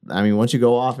I mean, once you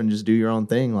go off and just do your own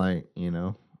thing, like,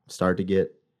 start to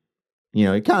get, you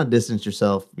kind of distance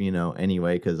yourself,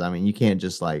 anyway, because, I mean, you can't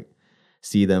just, like,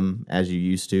 see them as you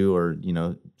used to, or,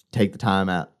 take the time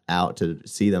out to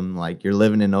see them. Like, you're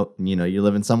living you're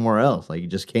living somewhere else. Like, you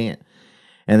just can't.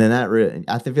 And then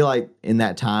I feel like in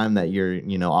that time that you're,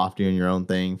 off doing your own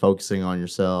thing, focusing on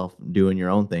yourself, doing your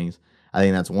own things, I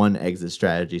think that's one exit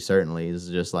strategy, certainly, is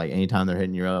just like anytime they're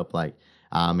hitting you up, like,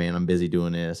 man, I'm busy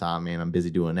doing this. Man, I'm busy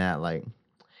doing that. Like,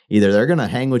 either they're going to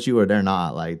hang with you or they're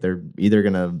not. Like, they're either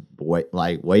going to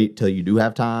wait till you do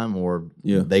have time, or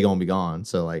they going to be gone.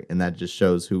 So, like, and that just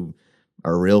shows who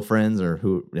are real friends, or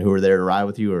who are there to ride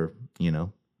with you, or,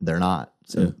 they're not.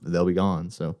 So they'll be gone.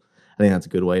 So I think that's a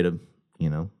good way to,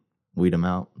 weed them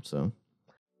out. So.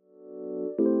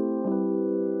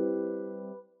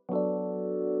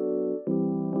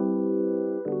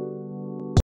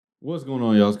 What's going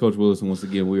on, y'all? It's Coach Willis, and once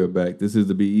again, we are back. This is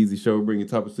the Be Easy Show, bringing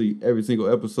topics to you every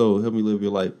single episode. Help me live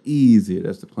your life easier.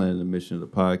 That's the plan and the mission of the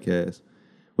podcast.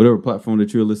 Whatever platform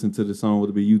that you're listening to this on,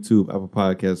 whether it be YouTube, Apple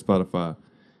Podcasts, Spotify,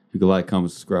 you can like,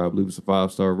 comment, subscribe, leave us a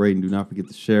 5-star rating. Do not forget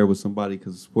to share with somebody,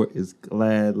 because the support is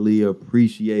gladly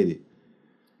appreciated.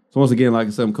 So once again, like I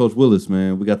said, I'm Coach Willis,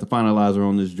 man. We got the finalizer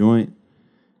on this joint,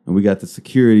 and we got the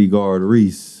security guard,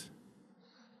 Reese.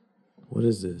 What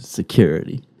is this?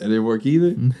 Security. That didn't work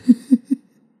either?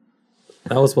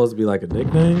 That was supposed to be like a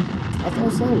nickname? I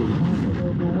thought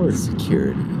so.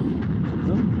 Security.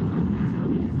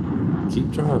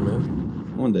 Keep trying,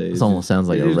 man. One day. It almost sounds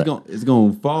like it's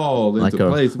gonna fall into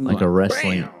place. Like a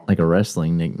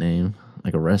wrestling nickname.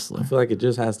 Like a wrestler. I feel like it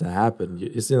just has to happen.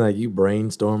 It seems like you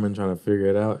brainstorming, trying to figure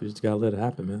it out. You just gotta let it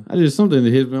happen, man. I just something that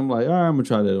hits me. I'm like, all right, I'm gonna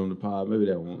try that on the pod. Maybe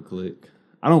that won't click.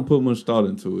 I don't put much thought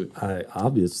into it.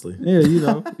 Obviously. Yeah,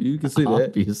 you can see that.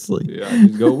 Obviously. Yeah, I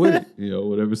just go with it.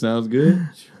 Whatever sounds good,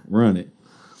 run it.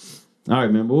 All right,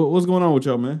 man. But what's going on with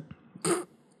y'all, man?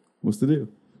 What's the deal?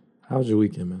 How was your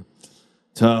weekend, man?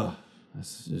 Tough.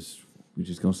 We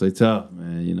just gonna say tough,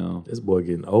 man. This boy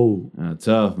getting old.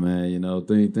 Tough, man.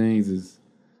 Things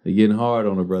they're getting hard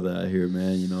on a brother out here,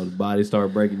 man. The body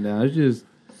start breaking down. It's just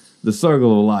the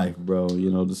circle of life, bro.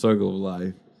 The circle of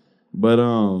life. But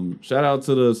shout out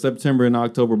to the September and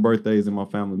October birthdays in my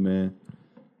family, man.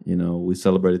 We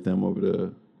celebrated them over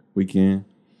the weekend.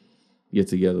 Get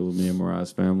together with me and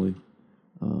Mariah's family.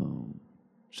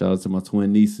 Shout out to my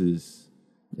twin nieces.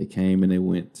 They came and they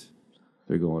went.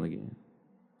 They're going again.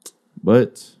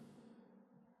 But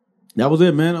that was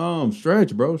it, man.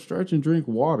 Stretch, bro. Stretch and drink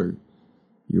water.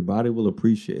 Your body will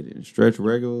appreciate it. And stretch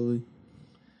regularly.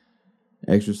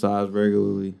 Exercise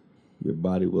regularly. Your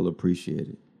body will appreciate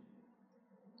it.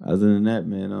 Other than that,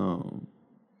 man,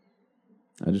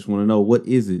 I just want to know, what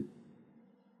is it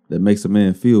that makes a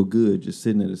man feel good just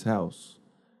sitting at his house,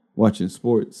 watching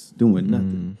sports, doing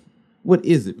nothing? What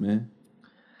is it, man?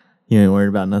 You ain't worried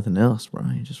about nothing else, bro.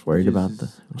 You're just worried about the...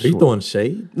 Are you throwing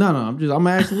shade? No, I'm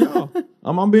asking y'all.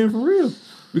 I'm being for real.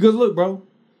 Because look, bro,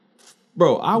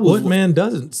 What man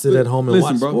doesn't sit at home and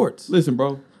watch sports? Listen,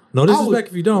 bro. No disrespect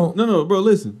if you don't. No, bro,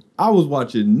 listen. I was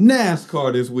watching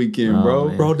NASCAR this weekend, bro.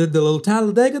 Man. Bro, did the little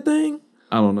Talladega thing?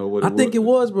 I don't know what it was. I think it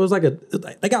was, bro. It was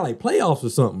like they got like playoffs or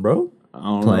something, bro. I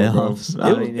don't Playoffs.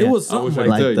 know, bro. It was something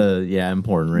like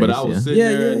important race. But I was sitting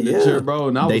there in the chair, bro,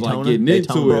 and I was Daytona? like getting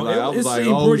Daytona, into it. bro. Like, I was It like,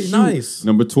 seemed oh, pretty shoot. nice.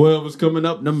 Number 12 is coming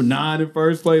up. Number 9 in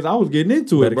first place. I was getting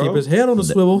into it, Better bro. keep his head on the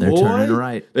swivel. They're boy. turning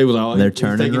right. They was like, They're he's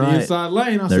turning taking right. the inside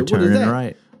lane. I They're said, what is turning that?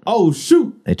 right. Oh,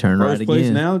 shoot. They turn right First place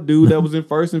again. now. Dude that was in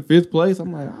first and fifth place.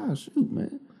 I'm like, oh, shoot,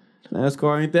 man.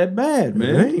 NASCAR ain't that bad,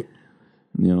 man. It ain't.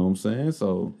 You know what I'm saying?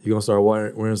 So You gonna start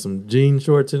wearing some jean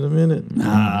shorts in a minute?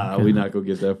 nah, we not gonna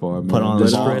get that far, man. Put on But,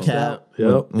 the ball cap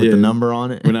Yep. with the number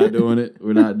on it. We're not doing it.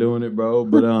 We're not doing it, bro.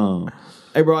 But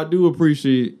hey, bro, I do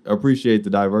appreciate the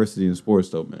diversity in sports,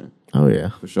 though, man. Oh, yeah.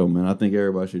 For sure, man. I think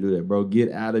everybody should do that, bro.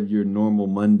 Get out of your normal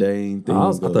mundane thing. I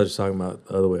thought you were talking about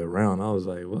the other way around. I was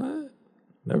like, what?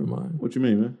 Never mind. What you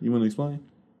mean, man? You want to explain?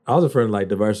 I was referring to like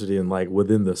diversity in like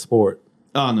within the sport.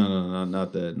 Oh no,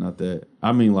 not that.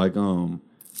 I mean like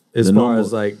As the far normal,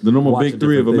 as like the normal watching big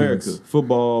three of different America: things.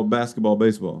 football, basketball,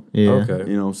 baseball. Yeah. Okay.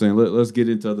 You know what I'm saying? Let's get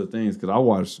into other things because I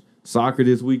watched soccer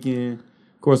this weekend.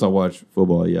 Of course, I watched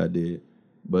football. Yeah, I did.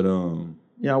 But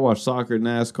I watched soccer,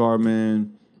 NASCAR,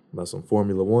 man. About some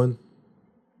Formula One.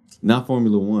 Not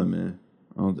Formula One, man.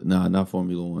 Not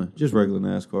Formula One. Just regular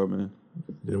NASCAR, man.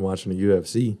 Didn't watch in the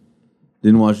UFC.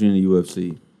 Didn't watch any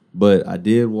UFC, but I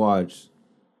did watch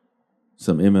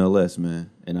some MLS,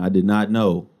 man. And I did not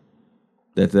know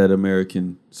that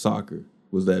American soccer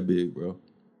was that big, bro.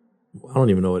 I don't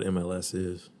even know what MLS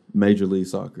is. Major League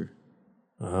Soccer,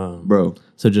 Um, bro.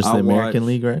 So just I the American watched-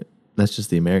 League, right? That's just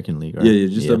the American League, right? Yeah,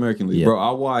 just the American League, bro.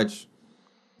 I watched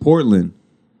Portland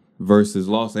versus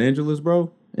Los Angeles,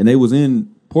 bro, and they was in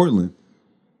Portland,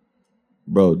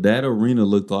 bro. That arena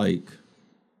looked like,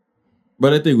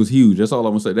 bro, that thing was huge. That's all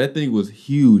I'm gonna say. That thing was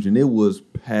huge, and it was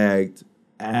packed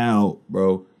out,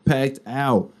 bro, packed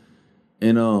out.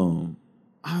 And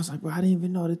I was like, bro, I didn't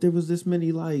even know that there was this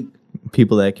many like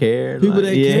people that care,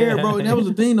 care, bro. And that was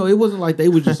the thing, though. It wasn't like they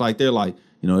was just like they're like,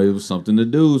 you know, it was something to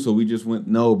do, so we just went.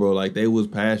 No, bro, like they was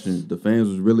passionate. The fans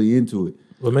was really into it.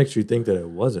 What makes you think that it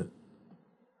wasn't?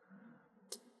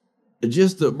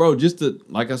 Just to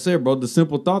like I said, bro, the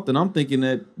simple thought that I'm thinking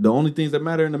that the only things that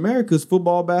matter in America is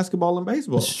football, basketball, and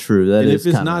baseball. It's true. And if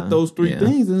it's not those three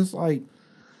things, then it's like,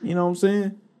 you know what I'm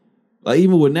saying? Like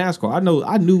even with NASCAR,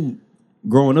 I knew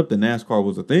growing up that NASCAR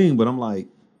was a thing, but I'm like,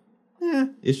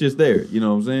 it's just there. You know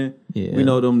what I'm saying? Yeah. We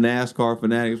know them NASCAR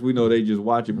fanatics. We know they just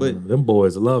watch it, but them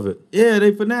boys love it. Yeah,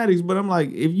 they fanatics. But I'm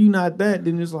like, if you not that,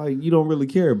 then it's like you don't really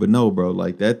care. But no, bro,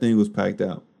 like that thing was packed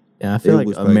out. Yeah, I feel like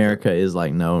America is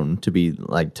like known to be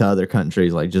like to other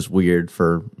countries like just weird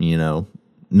for, you know,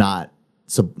 not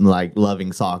like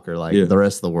loving soccer like the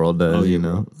rest of the world does, you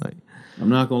know. Bro. Like I'm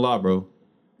not gonna lie, bro.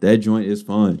 That joint is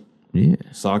fun. Yeah.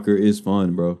 Soccer is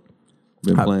fun, bro.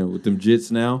 Been playing with them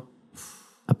jits now.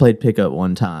 I played pickup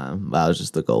one time, but I was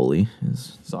just the goalie.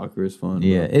 Soccer is fun.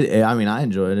 Yeah, I mean, I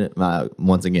enjoyed it.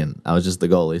 Once again, I was just the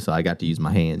goalie, so I got to use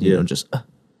my hands, you know, just,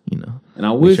 you know. And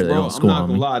I wish, bro, I'm not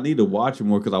going to lie, I need to watch it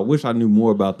more because I wish I knew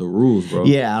more about the rules, bro.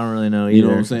 Yeah, I don't really know either. You know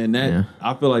what I'm saying? That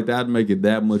I feel like that'd make it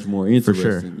that much more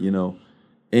interesting, you know.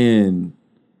 And,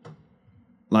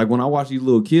 like, when I watch these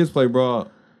little kids play, bro,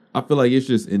 I feel like it's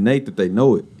just innate that they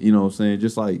know it. You know what I'm saying?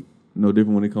 Just like, no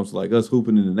different when it comes to, like, us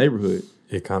hooping in the neighborhood.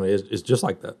 It kind of is. It's just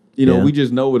like that. You know, we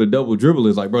just know what a double dribble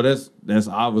is. Like, bro, that's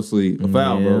obviously a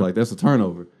foul, bro. Like, that's a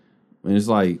turnover. And it's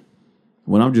like,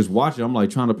 when I'm just watching, I'm like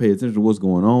trying to pay attention to what's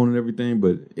going on and everything.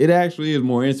 But it actually is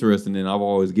more interesting than I've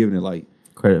always given it, like,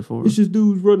 credit for. It's just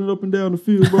dudes running up and down the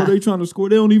field, bro. They trying to score.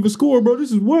 They don't even score, bro.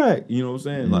 This is whack. You know what I'm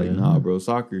saying? Like, nah, bro.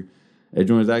 Soccer, that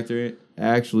joint's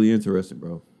actually interesting,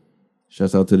 bro.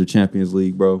 Shouts out to the Champions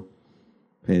League, bro.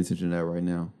 Pay attention to that right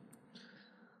now.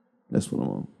 That's what I'm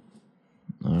on.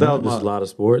 Just a lot of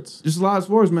sports. Just a lot of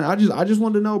sports, man. I just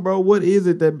wanted to know, bro, what is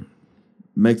it that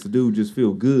makes a dude just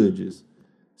feel good just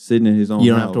sitting in his own house?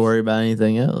 You don't have to worry about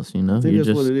anything else, you know? I think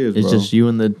that's what it is, bro. It's just you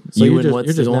and what's going on.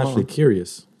 You're just naturally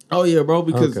curious. Oh, yeah, bro,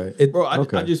 because,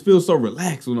 I just feel so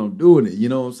relaxed when I'm doing it. You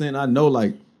know what I'm saying? I know,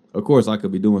 like, of course, I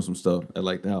could be doing some stuff at,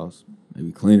 like, the house.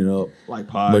 Maybe cleaning up, like,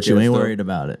 podcast But you ain't stuff. worried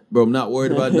about it. Bro, I'm not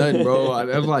worried about nothing, bro.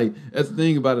 That's the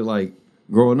thing about it, like,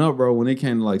 growing up, bro, when it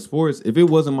came to, like, sports, if it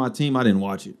wasn't my team, I didn't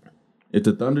watch it. If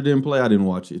the Thunder didn't play, I didn't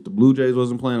watch it. If the Blue Jays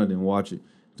wasn't playing, I didn't watch it.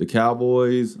 If the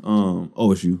Cowboys,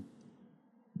 OSU,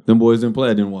 them boys didn't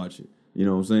play, I didn't watch it. You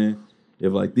know what I'm saying?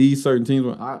 If, like, these certain teams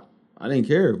were, I didn't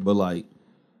care. But, like,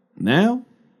 now,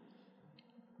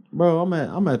 bro,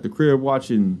 I'm at the crib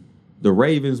watching the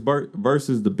Ravens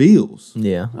versus the Bills.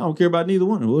 Yeah. I don't care about neither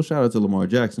one. Well, shout out to Lamar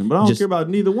Jackson. But I don't care about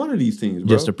neither one of these teams, bro.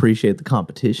 Just appreciate the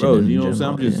competition. Bro, you know what I'm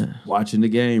saying? I'm just watching the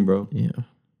game, bro. Yeah.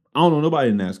 I don't know nobody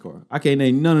in NASCAR. I can't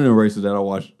name none of the races that I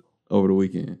watched over the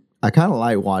weekend. I kind of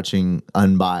like watching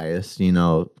unbiased, you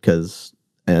know, because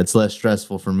it's less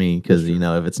stressful for me because, you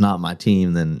know, if it's not my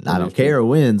team, then I don't care who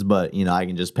wins, but, you know, I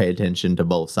can just pay attention to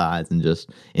both sides and just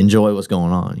enjoy what's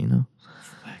going on, you know?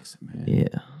 Relaxing, man.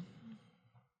 Yeah.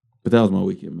 But that was my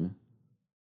weekend, man.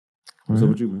 What's up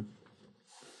with you, man?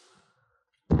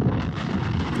 I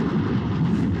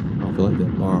don't feel like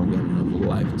that bar got enough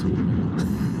life to it,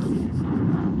 man.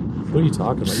 What are you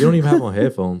talking about? You don't even have on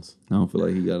headphones. I don't feel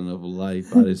like he got enough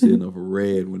life. I didn't see enough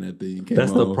red when that thing came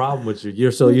That's on. the problem with you.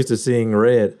 You're so used to seeing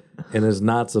red, and it's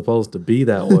not supposed to be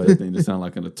that way. That thing just sound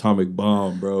like an atomic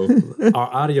bomb, bro.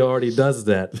 Our audio already does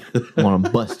that. I want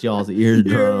to bust y'all's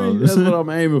eardrums. That's what I'm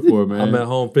aiming for, man. I'm at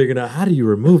home figuring out how do you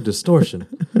remove distortion.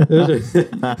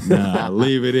 Nah,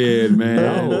 leave it in,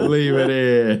 man. No. Leave it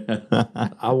in.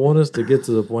 I want us to get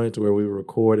to the point to where we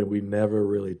record and we never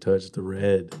really touch the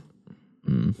red.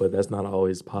 But that's not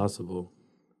always possible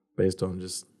based on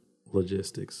just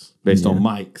logistics. Based on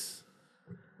mics.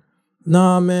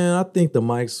 Nah, man, I think the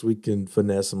mics, we can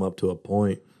finesse them up to a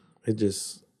point. It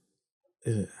just...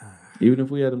 Even if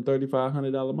we had them $3,500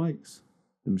 mics.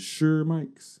 Them Shure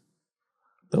mics.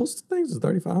 Those things is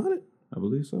 $3,500? I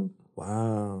believe so.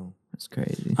 Wow. That's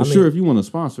crazy. For sure, if you want to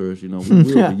sponsor us, you know, we'll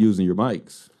be using your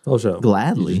mics. Oh, sure.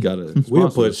 Gladly. You just gotta We'll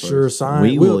sponsor put us Sure first.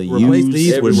 sign. We'll replace use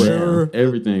these with everything. Sure.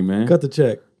 Everything, man. Cut the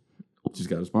check. Just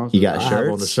got to sponsor. You got us. I have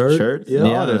shirts? on the shirt. Shirts? Yeah,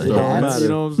 all that stuff. hats. You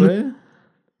know what I'm saying?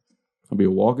 I'll be a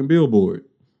walking billboard.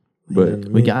 But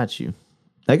We got you.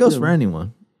 That goes for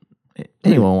anyone.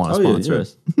 Anyone want to Oh, yeah, sponsor yeah.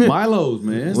 us? Milo's,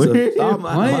 man. Stop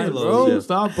playing, bro. yeah.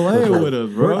 Stop playing with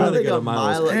us, bro. I think get a a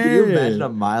Milo's. Milo. Can you imagine a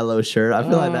Milo shirt? I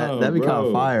feel like Oh, that'd be kind bro.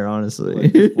 of fire, honestly.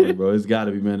 At this point, bro, it's got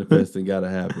to be manifesting. Got to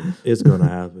happen. It's gonna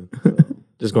happen.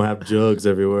 Just gonna have jugs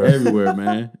everywhere. Everywhere,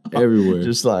 man. Everywhere.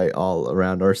 Just like all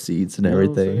around our seats and You know what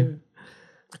I'm everything.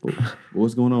 saying?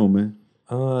 What's going on, man?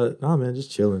 Nah, man, just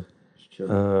chilling.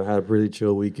 chilling. Had a pretty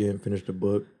chill weekend. Finished a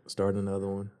book, started another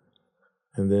one,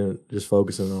 and then just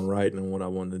focusing on writing and what I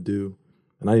wanted to do.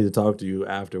 And I need to talk to you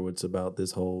afterwards about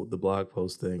the blog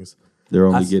post things. They're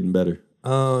only getting better.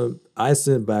 I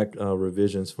sent back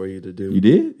revisions for you to do. You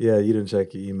did? Yeah, you didn't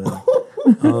check your email.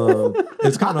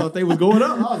 It's kind of they was going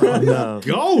up. no, Golden. no.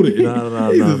 golden,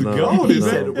 no.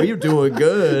 man. We're doing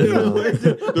good.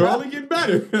 They're only getting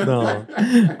better. No,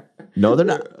 No, they're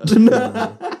not.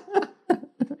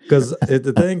 because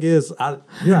the thing is, I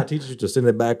teach you to send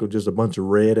it back with just a bunch of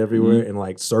red everywhere and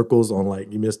like circles on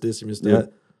like you missed this, you missed Yeah.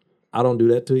 that. I don't do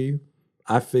that to you.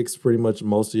 I fix pretty much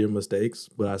most of your mistakes,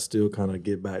 but I still kind of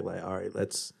get back like, all right,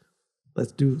 let's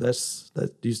do this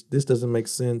doesn't make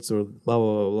sense or blah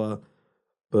blah blah blah.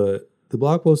 But the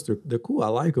blog posts they're cool. I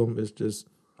like them. It's just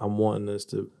I'm wanting us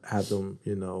to have them,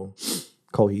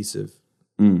 cohesive.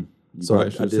 So I I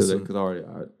should did have said that some-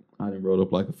 because I done wrote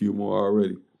up like a few more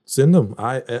already. Send them.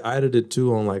 I edited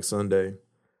 2 on like Sunday.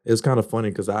 It was kind of funny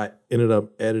because I ended up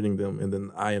editing them and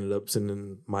then I ended up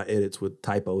sending my edits with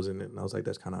typos in it. And I was like,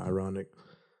 that's kind of ironic.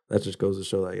 That just goes to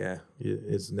show like,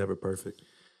 it's never perfect.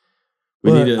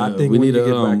 We But need I think we when need you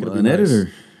get back, it'll be an nice.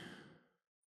 editor.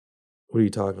 What are you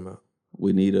talking about?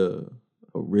 We need a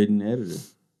written editor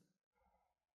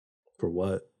For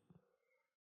what?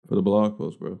 for the blog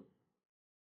post, bro.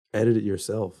 Edit it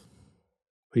yourself.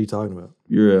 What are you talking about?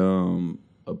 You're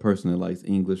a person that likes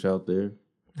English out there,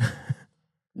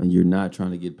 and you're not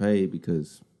trying to get paid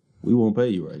because we won't pay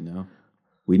you right now.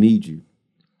 We need you.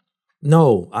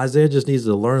 No, Isaiah just needs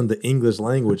to learn the English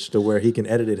language to where he can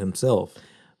edit it himself.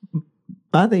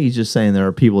 I think he's just saying there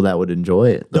are people that would enjoy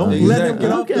it. though. Don't let him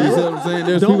get off the You see hook. what I'm saying?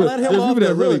 There's Don't people, let him there's off people that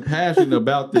the are really hook. passionate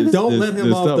about this. Don't this, let him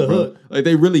this off stuff, the bro. hook. Like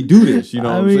they really do this. You know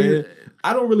I what I'm mean- saying?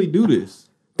 I don't really do this.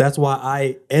 That's why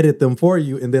I edit them for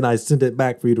you and then I send it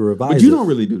back for you to revise But you it. don't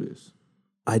really do this.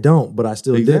 I don't, but I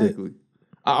still did it. Exactly.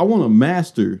 I want a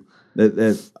master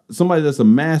that somebody that's a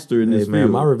master in Hey this man,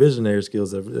 field. my revisionary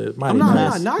skills are mighty I'm not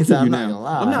nice. knocking said, you I'm not now. gonna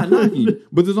lie. I'm not knocking you.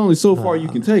 But there's only so far you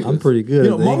can take I'm us. pretty good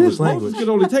at the English language. Moses can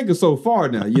only take us so far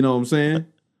now. You know what I'm saying?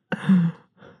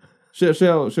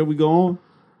 Shall we go on?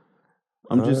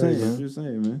 I'm just All right, saying. man. I'm just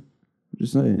saying, man. I'm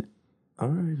just saying. All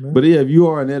right, man. But yeah, if you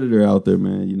are an editor out there,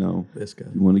 man, this guy.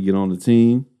 you want to get on the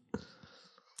team.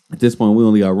 At this point, we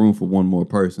only got room for one more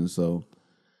person, so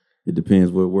it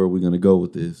depends where we're going to go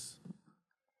with this.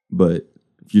 But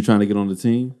if you're trying to get on the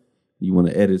team, you want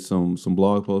to edit some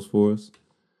blog posts for us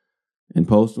and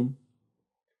post them.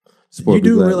 You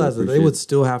do realize that they would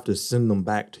still have to send them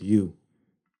back to you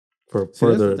for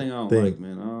further that's the thing I don't like,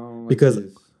 man. I don't like Because-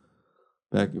 this.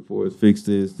 Back and forth, fix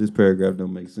this. This paragraph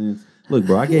don't make sense. Look,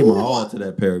 bro, I gave my all to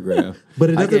that paragraph. But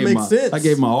it I doesn't gave make my- sense. I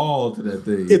gave my all to that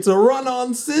thing. It's a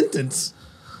run-on sentence.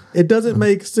 It doesn't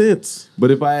make sense.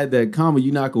 But if I add that comma,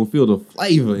 you're not gonna feel the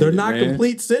flavor. They're in it, not man.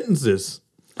 complete sentences.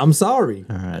 I'm sorry.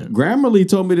 All right. Grammarly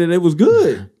told me that it was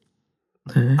good.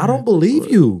 I don't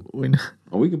believe you.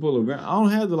 Oh, we can pull a I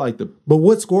don't have the But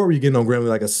what score were you getting on Grammy?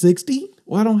 Like a 60?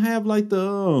 well, I don't have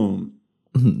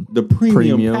the premium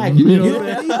Premium. package. You know You what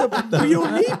I'm don't saying? need, you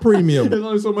don't need premium. There's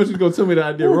only so much you gonna tell me that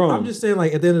I did wrong. I'm just saying,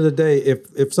 like, at the end of the day,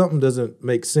 if something doesn't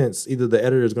make sense, either the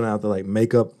editor is going to have to like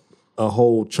make up a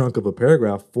whole chunk of a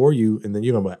paragraph for you, and then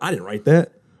you're going to be like, I didn't write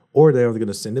that, or they're going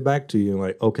to send it back to you and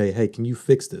like, okay, hey, can you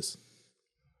fix this?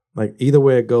 Like, either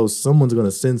way it goes, someone's going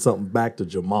to send something back to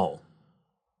Jamal.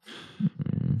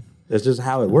 That's just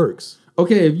how it works.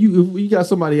 okay, if you got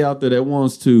somebody out there that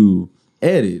wants to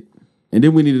edit, and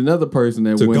then we need another person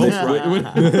that when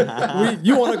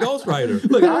You want a ghostwriter?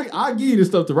 look, I give you the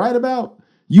stuff to write about.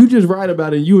 You just write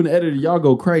about it. And you and the editor, y'all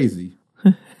go crazy.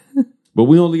 But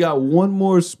we only got one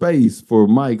more space for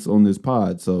mics on this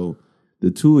pod, so the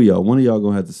two of y'all, one of y'all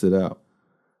gonna have to sit out.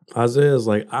 Isaiah's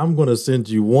like, I'm going to send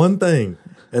you one thing,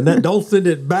 and that don't send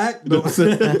it back. Don't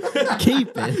send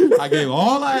Keep it. I gave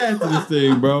all I had to this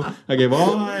thing, bro. I gave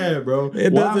all I had, bro.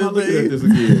 It Why am I doesn't looking at mean- this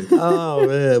again? Oh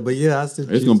man, but yeah, I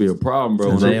sent It's you. gonna be a problem, bro.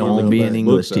 when They I finally won't be get an these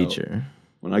English books out. teacher.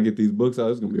 When I get these books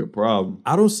out, it's gonna be a problem.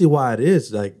 I don't see why it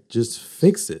is. Like, just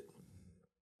fix it,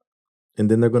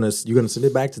 and then you're gonna send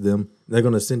it back to them. They're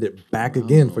gonna send it back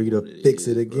again for you to fix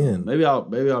it again. Maybe I've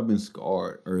been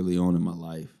scarred early on in my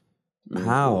life. Maybe that's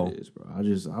How? what it is, bro? I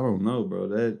don't know, bro.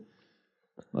 That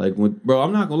like when, bro,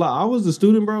 I'm not gonna lie. I was the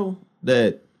student, bro,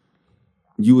 that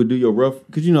you would do your rough,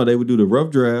 because they would do the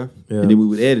rough draft, Yeah. and then we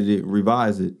would edit it,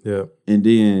 revise it, Yeah. and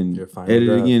then Your final edit it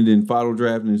draft. again, then final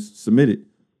draft and submit it.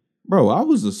 Bro, I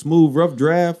was a smooth rough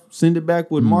draft. Send it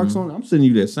back with marks on it. I'm sending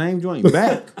you that same joint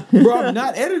back, bro. I'm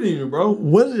not editing it, bro.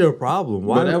 What is your problem?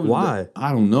 Why? Bro, Why?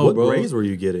 I don't know, What bro. grades were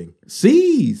you getting?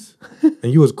 C's.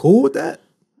 And you was cool with that?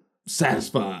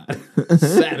 Satisfied,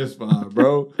 satisfied,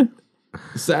 bro.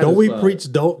 Satisfied. Don't we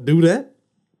preach? Don't do that.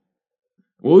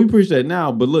 Well, we preach that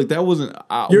now, but look, that wasn't.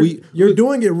 You're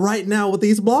doing it right now with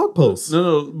these blog posts.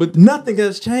 No, but Nothing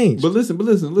has changed. But listen.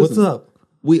 What's up?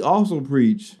 We also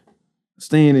preach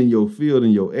staying in your field,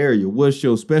 in your area. What's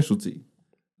your specialty?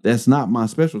 That's not my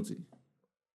specialty.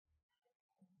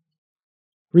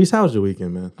 Reese, how was your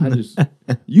weekend, man?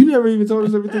 You never even told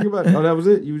us everything about it. Oh, that was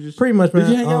it? You were just Pretty much, man.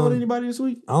 Did you hang out with anybody this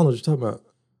week? I don't know what you're talking about.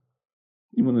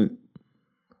 You want to?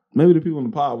 Maybe the people in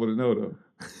the pod want to know though.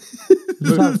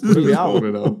 Maybe I want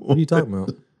to know. What are you talking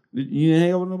about? You didn't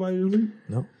hang out with nobody this week?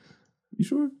 No. You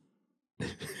sure? What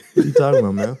are you talking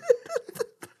about, man?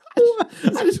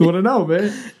 I just want to know,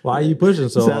 man. Why are you pushing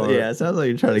so hard? Yeah, it sounds like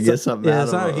you're trying to get something Yeah, out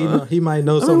it sounds of like he might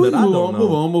know something that I don't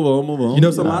know. Move on. You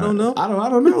know something I don't know? I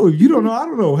don't know. If you don't know, I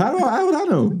don't know. How would I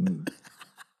know?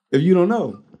 If you don't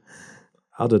know.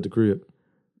 I was at the crib.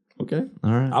 Okay.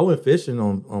 All right. I went fishing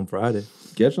on Friday.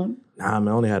 Catch something? Nah,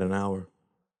 man, I only had an hour.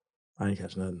 I didn't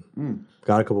catch nothing.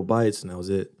 Got a couple bites and that was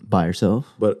it. By yourself?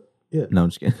 But yeah. No, I'm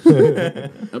just kidding.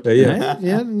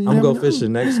 yeah. I'm gonna go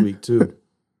fishing next week too.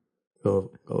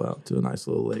 Go out to a nice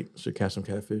little lake. Should catch some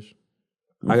catfish.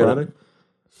 Friday?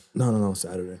 No,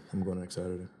 Saturday. I'm going next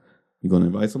Saturday. You gonna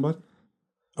invite somebody?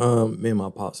 Me and my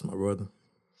pops and my brother.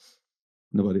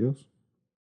 Nobody else?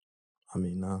 I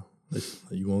mean, nah.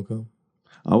 You won't come?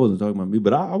 I wasn't talking about me,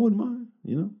 but I wouldn't mind.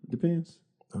 It depends.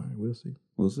 All right, we'll see.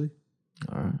 We'll see.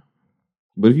 All right.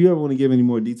 But if you ever want to give any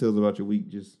more details about your week,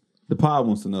 just the pod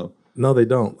wants to know. No, they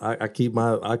don't. I keep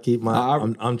my.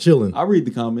 I'm chilling. I read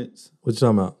the comments. What you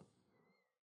talking about?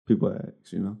 People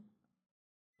ask,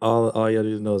 All you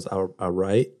need to know is I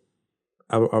write.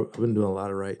 I've been doing a lot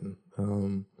of writing.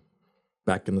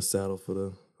 Back in the saddle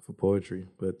for poetry,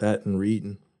 but that and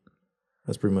reading.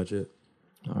 That's pretty much it.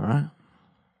 All right.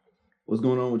 What's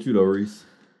going on with you though, Reese?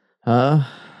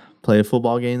 Played a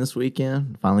football game this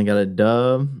weekend. Finally got a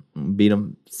dub. Beat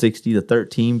them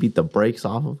 60-13. Beat the brakes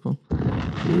off of them.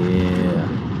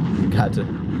 Yeah. Got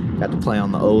to play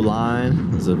on the O-line.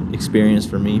 It was an experience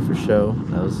for me for sure.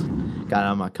 Got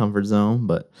out of my comfort zone,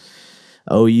 but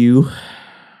OU.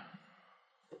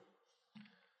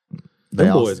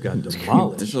 Them boys got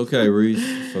demolished. It's okay, Reese.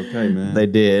 It's okay, man. They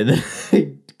did.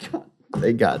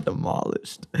 They got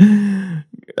demolished.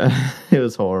 It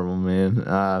was horrible, man.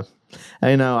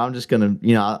 I'm just gonna,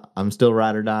 I'm still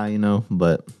ride or die,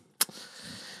 but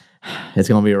it's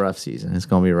gonna be a rough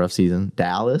season.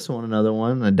 Dallas won another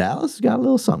one. Dallas got a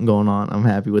little something going on. I'm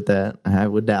happy with that. I'm happy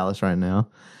with Dallas right now.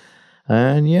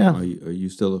 And yeah, Are you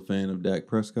still a fan of Dak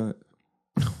Prescott?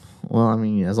 well, I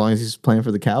mean, as long as he's playing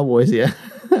for the Cowboys, yeah.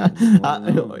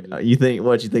 You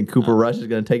think Cooper Rush is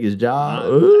gonna take his job?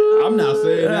 I'm not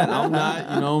saying that. I'm not.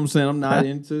 You know what I'm saying? I'm not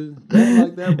into that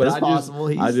like that. But It's possible.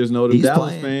 I just know the He's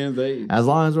Dallas playing. fans. As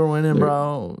long as we're winning,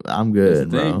 bro, I'm good,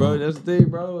 That's the thing, bro. That's the thing,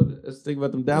 bro. That's the thing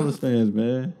about them Dallas fans,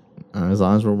 man. As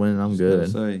long as we're winning, I'm good.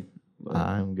 Say,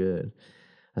 I'm good.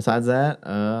 Besides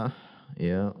that,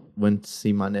 went to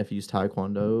see my nephew's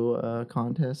taekwondo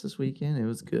contest this weekend. It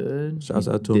was good. Shouts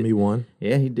out to him. He won.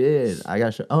 Yeah, he did.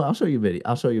 I'll show you a video.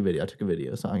 I took a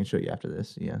video, so I can show you after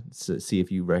this. Yeah, see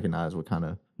if you recognize what kind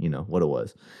of what it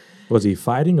was. Was he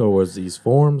fighting or was these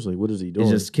forms? Like, what is he doing?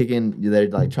 He's just kicking. They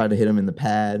try to hit him in the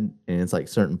pad, and it's like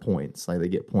certain points. Like they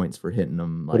get points for hitting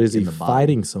them. Like, but is he in the body.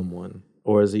 fighting someone,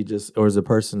 or is the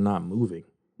person not moving?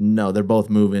 No, they're both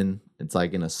moving. It's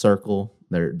like in a circle.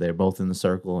 They're both in the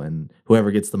circle, and whoever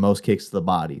gets the most kicks to the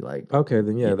body, like okay,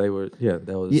 then they were. Yeah,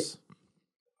 that was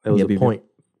a point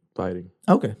fighting.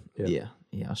 Okay. Yeah.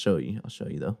 Yeah. I'll show you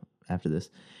though after this.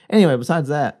 Anyway, besides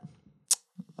that,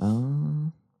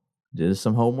 did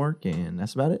some homework, and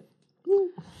that's about it.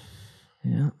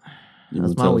 Yeah, that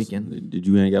was my weekend. Did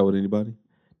you hang out with anybody?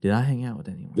 Did I hang out with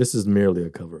anyone? This is merely a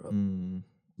cover up.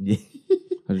 Yeah.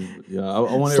 I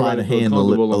want Sleight everybody of to feel hand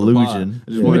comfortable on the pod. illusion.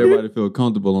 I just want everybody to feel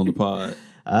comfortable on the pod.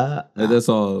 That's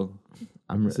all.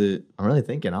 That's it. I'm really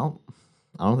thinking. I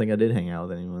don't think I did hang out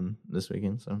with anyone this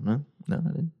weekend. So no, I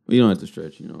didn't. You don't have to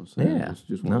stretch. You know what I'm saying? Yeah.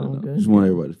 Just No, want good. Just want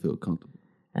everybody to feel comfortable.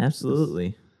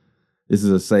 Absolutely. This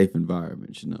is a safe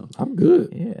environment. I'm good.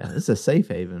 Yeah, this is a safe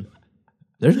haven.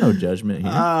 There's no judgment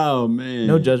here. Oh man,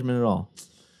 No judgment at all.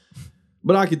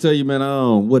 But I can tell you,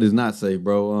 man, what is not safe,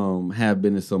 bro. Have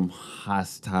been in some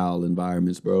hostile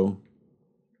environments, bro.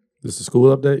 This is a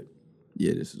school update.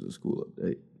 Yeah, this is a school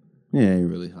update. Yeah, ain't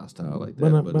really hostile like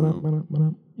that. But,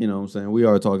 you know what I'm saying? We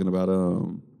are talking about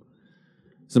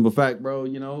simple fact, bro.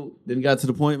 You know, then got to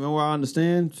the point, man, where I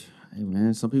understand. Hey,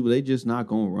 man, some people, they just not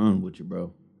going to run with you,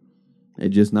 bro. They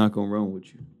just not going to run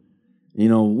with you. You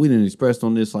know, we didn't express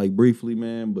on this like briefly,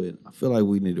 man, but I feel like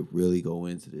we need to really go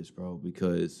into this, bro,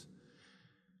 because,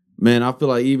 man, I feel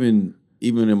like even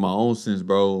in my own sense,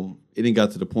 bro, it didn't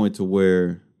got to the point to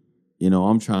where, you know,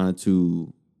 I'm trying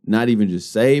to not even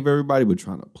just save everybody, but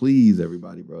trying to please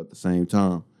everybody, bro, at the same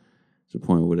time. To the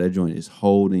point where that joint is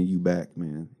holding you back,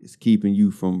 man. It's keeping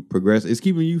you from progressing. It's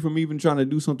keeping you from even trying to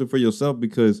do something for yourself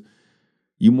because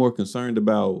you're more concerned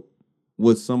about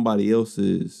what somebody else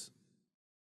is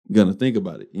gonna think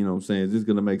about it. You know what I'm saying? Is this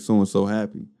gonna make so and so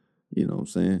happy? You know what I'm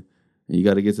saying? And you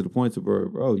gotta get to the point to where,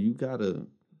 bro, you gotta.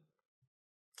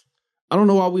 I don't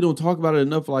know why we don't talk about it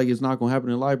enough. Like it's not gonna happen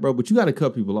in life, bro. But you gotta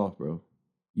cut people off, bro.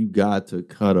 You got to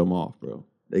cut them off, bro.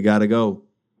 They gotta go.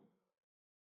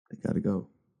 They gotta go.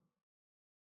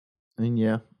 I mean,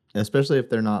 yeah, especially if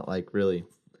they're not like really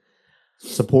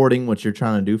supporting what you're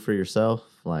trying to do for yourself.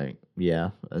 Like, yeah,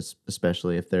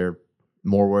 especially if they're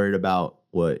more worried about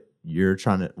what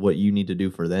you need to do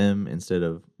for them instead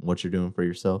of what you're doing for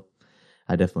yourself.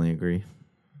 I definitely agree.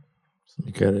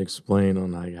 You gotta explain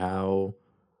on how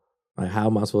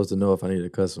am I supposed to know if I need to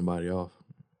cut somebody off?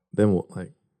 Then what?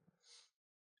 Like,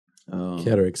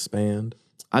 care to expand?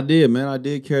 I did, man. I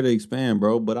did care to expand,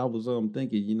 bro. But I was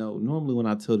thinking, you know, normally when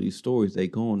I tell these stories, they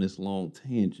go on this long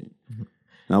tangent.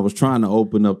 And I was trying to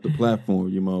open up the platform,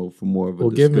 you know, for more of a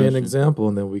discussion. Give me an example,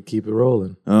 and then we keep it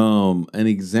rolling. An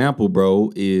example,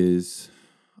 bro, is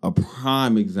a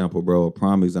prime example, bro. A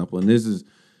prime example, and this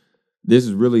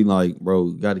is really like,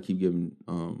 bro, got to keep giving,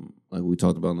 like we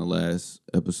talked about in the last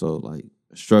episode, like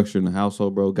structure in the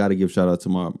household, bro. Got to give shout out to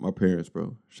my parents,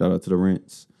 bro. Shout out to the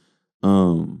Rents.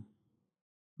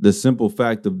 The simple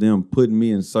fact of them putting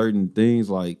me in certain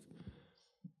things, like,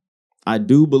 I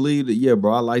do believe that, yeah,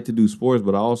 bro, I like to do sports,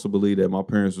 but I also believe that my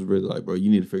parents was really like, bro,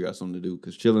 you need to figure out something to do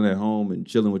because chilling at home and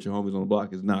chilling with your homies on the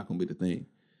block is not going to be the thing.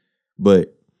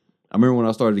 But I remember when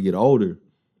I started to get older.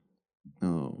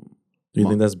 Do you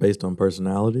think that's based on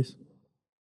personalities?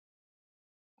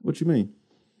 What you mean?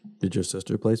 Did your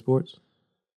sister play sports?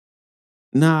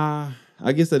 Nah,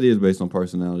 I guess that is based on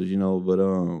personalities, you know, but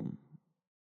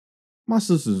my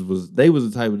sisters was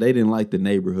the type of, they didn't like the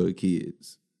neighborhood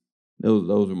kids.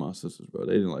 Those were my sisters, bro.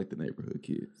 They didn't like the neighborhood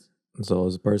kids. So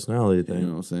it's a personality thing. You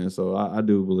know what I'm saying? So I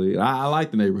do believe, I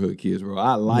like the neighborhood kids, bro.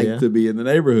 I like to be in the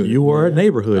neighborhood. You were a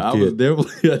neighborhood kid. I was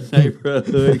definitely a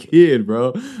neighborhood kid,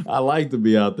 bro. I like to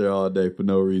be out there all day for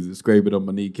no reason, scraping up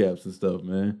my kneecaps and stuff,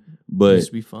 man. But it used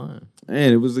to be fun.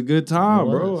 Man, it was a good time,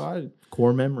 bro.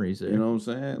 Core memories there. You know what I'm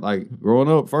saying? Like growing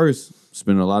up first,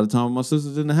 spending a lot of time with my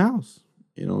sisters in the house.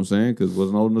 You know what I'm saying? Because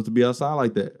wasn't old enough to be outside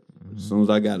like that. As soon as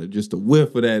I got just a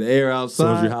whiff of that air outside.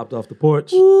 As soon as you hopped off the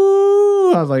porch.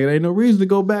 Ooh, I was like, it ain't no reason to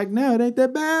go back now. It ain't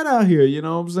that bad out here. You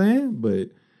know what I'm saying? But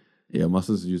yeah, my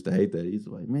sister used to hate that. He's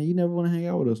like, man, you never want to hang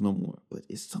out with us no more. But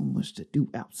it's so much to do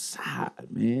outside,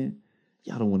 man.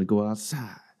 Y'all don't want to go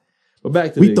outside. But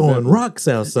back to we throwing rocks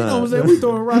outside. You know what I'm saying? We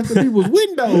throwing rocks at people's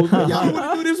windows. Y'all don't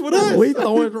want to do this with us. We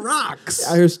throwing rocks.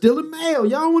 Out here stealing mail.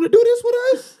 Y'all want to do this with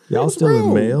us? Y'all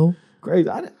stealing mail? Crazy.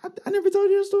 I never told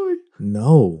you that story.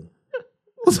 No.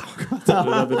 You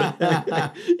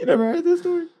never heard this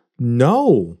story?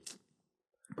 No.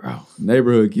 Bro.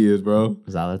 Neighborhood kids, bro.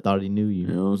 Because I thought he knew you.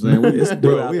 You know what I'm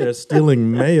saying? We are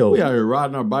stealing mail. We out here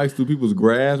riding our bikes through people's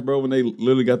grass, bro, when they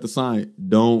literally got the sign,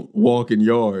 don't walk in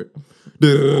yard. All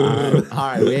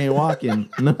right, we ain't walking.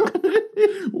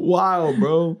 Wild,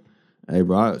 bro. Hey,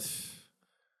 bro,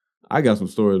 I got some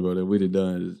stories, bro, that we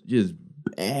done. Just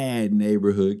bad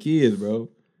neighborhood kids, bro.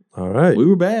 All right. We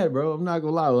were bad, bro. I'm not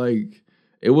gonna lie. Like,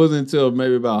 it wasn't until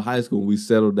maybe about high school we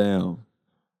settled down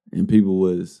and people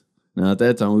was, now at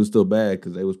that time we was still bad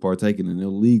because they was partaking in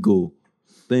illegal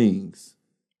things.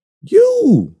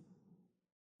 You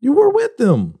were with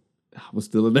them. I was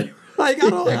still a neighborhood. Like,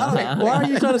 why are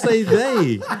you trying to say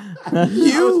they?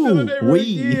 We.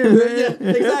 Yeah,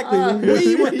 exactly.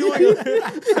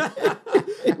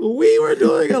 We were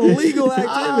doing illegal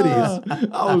activities.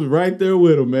 I was right there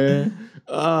with them, man.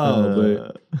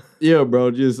 But yeah, bro,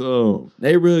 just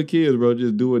neighborhood kids, bro,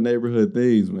 just doing neighborhood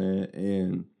things,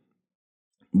 man.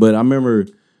 But I remember,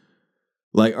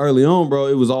 like early on, bro,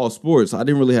 it was all sports. I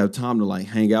didn't really have time to like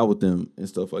hang out with them and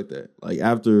stuff like that. Like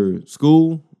after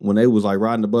school, when they was like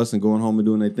riding the bus and going home and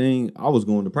doing their thing, I was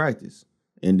going to practice.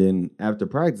 And then after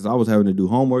practice, I was having to do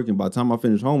homework. And by the time I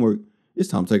finished homework, it's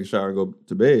time to take a shower and go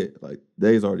to bed. Like, the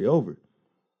day's already over.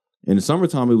 In the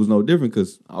summertime, it was no different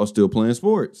because I was still playing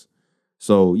sports.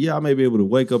 So yeah, I may be able to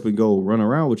wake up and go run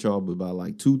around with y'all, but by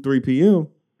like 2-3 p.m.,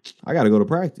 I got to go to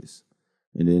practice.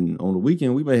 And then on the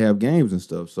weekend, we may have games and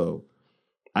stuff. So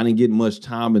I didn't get much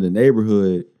time in the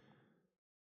neighborhood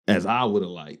as I would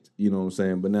have liked, you know what I'm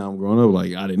saying? But now I'm growing up,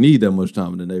 like I didn't need that much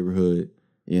time in the neighborhood,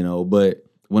 you know. But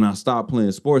when I stopped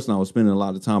playing sports and I was spending a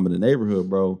lot of time in the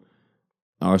neighborhood, bro,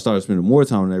 or I started spending more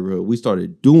time in the neighborhood, we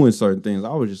started doing certain things. I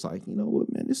was just like, you know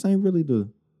what, man, this ain't really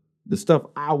the stuff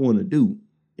I want to do.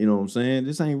 You know what I'm saying?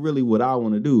 This ain't really what I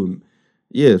want to do. And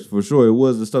yes, for sure, it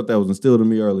was the stuff that was instilled in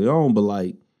me early on, but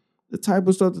like the type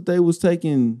of stuff that they was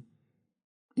taking,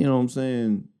 you know what I'm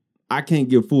saying? I can't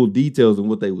give full details on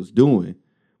what they was doing.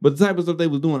 But the type of stuff they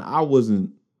was doing, I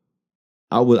didn't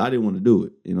want to do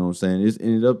it. You know what I'm saying? It's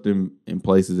ended up in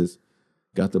places that's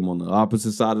got them on the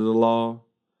opposite side of the law,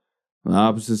 on the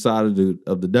opposite side of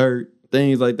the dirt,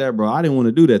 things like that, bro. I didn't want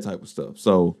to do that type of stuff.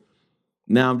 So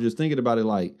now I'm just thinking about it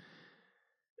like,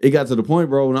 it got to the point,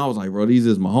 bro, when I was like, bro, these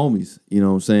is my homies. You know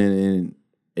what I'm saying? And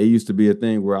it used to be a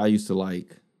thing where I used to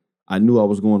like, I knew I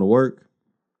was going to work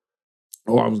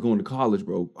or I was going to college,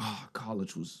 bro. Oh,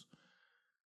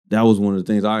 that was one of the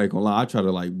things I ain't gonna lie. I try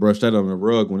to like brush that under the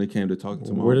rug when it came to talking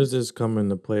to my Where homies. does this come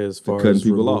into play as far Cutting as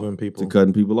people removing off. people? To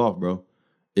cutting people off, bro.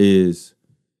 Is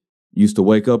used to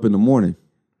wake up in the morning.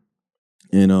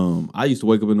 And I used to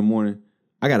wake up in the morning.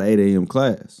 I got an 8 a.m.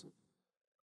 class.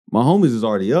 My homies is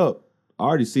already up. I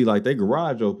already see like they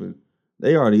garage open.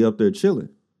 They already up there chilling,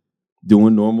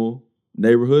 doing normal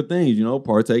neighborhood things, you know,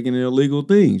 partaking in illegal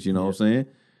things, you know what I'm saying?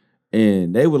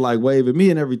 And they would like wave at me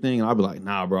and everything. And I'd be like,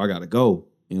 nah, bro, I gotta go.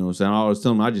 You know what I'm saying? I always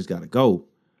tell them I just gotta go.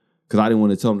 Cause I didn't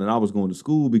want to tell them that I was going to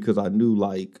school because I knew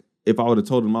like if I would have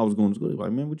told them I was going to school, they'd be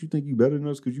like, man, what you think you better than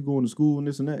us because you going to school and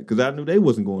this and that? Cause I knew they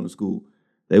wasn't going to school.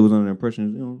 They was under the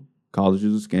impression, you know, college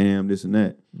is a scam, this and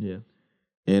that. Yeah.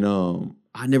 And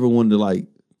I never wanted to like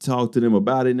talk to them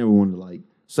about it, never wanted to like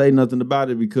say nothing about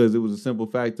it because it was a simple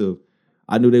fact of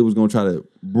I knew they was gonna try to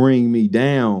bring me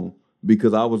down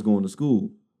because I was going to school.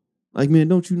 Like, man,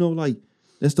 don't you know like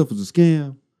that stuff is a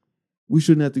scam? We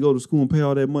shouldn't have to go to school and pay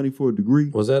all that money for a degree.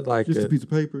 Was that like just a piece of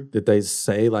paper? Did they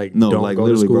say like No, don't like go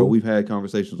literally, to school? bro. We've had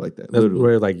conversations like that. That's literally,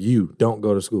 where like you don't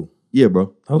go to school. yeah,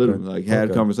 bro. Okay. Literally, like had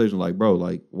Okay. conversations like, bro,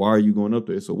 like why are you going up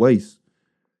there? It's a waste.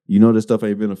 You know this stuff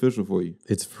ain't beneficial for you.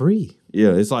 It's free.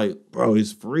 Yeah, it's like, bro,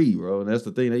 it's free, bro. And that's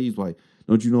the thing. They use like,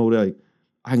 don't you know that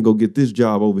I can go get this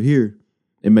job over here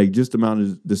and make just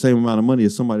the same amount of money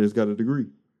as somebody that's got a degree.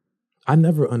 I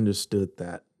never understood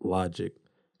that logic.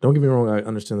 Don't get me wrong, I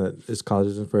understand that this college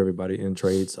isn't for everybody and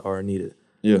trades are needed.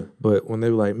 Yeah. But when they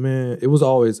were like, man, it was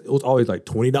always like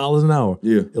 $20 an hour.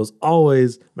 Yeah. It was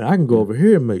always, man, I can go over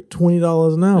here and make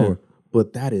 $20 an hour. Yeah.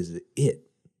 But that is it.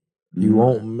 You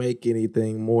won't make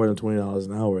anything more than $20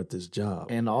 an hour at this job.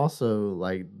 And also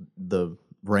like the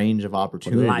range of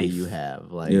opportunity Life. you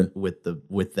have, like Yeah.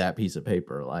 with that piece of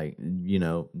paper. Like, you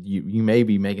know, you may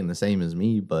be making the same as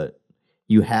me, but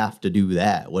you have to do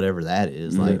that, whatever that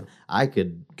is. Yeah. Like I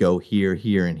could go here,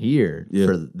 here, and here Yeah.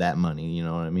 for that money. You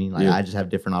know what I mean? Like Yeah. I just have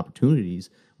different opportunities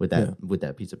with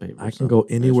that piece of paper. I can go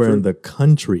anywhere in the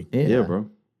country. Yeah, bro.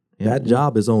 That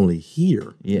job is only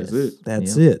here. Yes. That's it.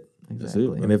 That's Yeah. it. Exactly.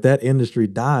 bro. And if that industry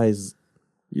dies,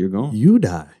 You're gone. you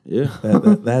die. Yeah.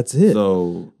 That's it.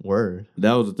 So Word.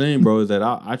 that was the thing, bro, is that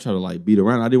I try to like beat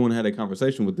around. I didn't want to have that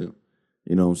conversation with them.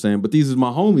 You know what I'm saying? But these is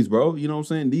my homies, bro. You know what I'm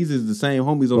saying? These is the same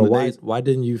homies on But the days. why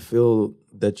didn't you feel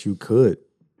that you could?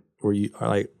 Or you are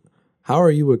like, how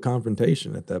are you with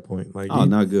confrontation at that point? Like, Oh,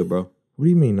 not good, bro. what do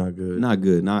you mean not good? Not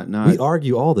good. Not. We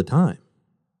argue all the time.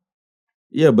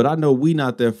 Yeah, but I know we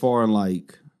not that far in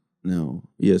like, no.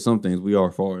 Yeah, some things we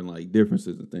are far in like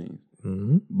differences and things.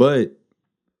 Mm-hmm. But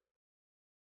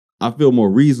I feel more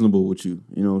reasonable with you.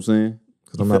 You know what I'm saying?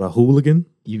 Because I'm not a hooligan,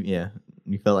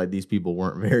 You felt like these people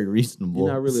weren't very reasonable.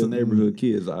 You're not really a neighborhood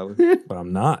kid, Zyler. but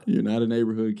I'm not. You're not a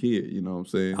neighborhood kid. You know what I'm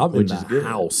saying? I'm in Which the is good.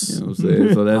 house. You know what I'm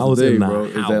saying? So I that's was the in thing, the bro.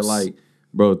 Is that house. like,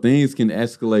 bro, things can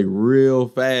escalate real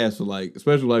fast. For like,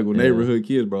 especially like with neighborhood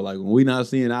kids, bro. Like when we not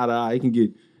seeing eye to eye, it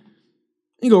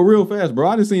can go real fast, bro.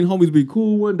 I done seen homies be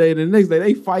cool one day, and the next day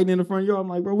they fighting in the front yard. I'm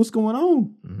like, bro, what's going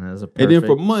on? That's a And then for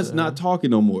perfect, months not talking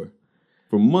no more.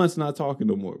 For months not talking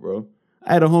no more, bro.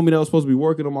 I had a homie that was supposed to be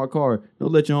working on my car.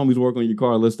 Don't let your homies work on your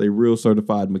car unless they real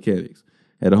certified mechanics.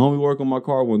 Had a homie work on my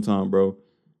car one time, bro.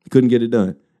 Couldn't get it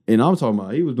done. And I'm talking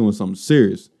about he was doing something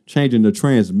serious, changing the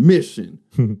transmission.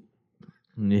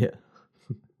 Yeah.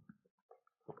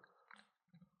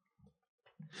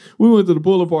 We went to the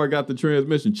pull apart, got the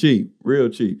transmission cheap, real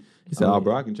cheap. He said,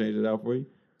 bro, I can change it out for you.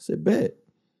 I said, bet.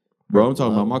 Bro, I'm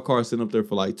talking about my car sitting up there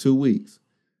for like 2 weeks.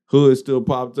 Hood still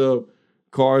popped up.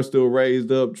 Car still raised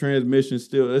up, transmission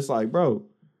still. It's like, bro,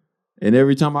 And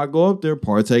every time I go up there,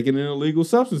 partaking in illegal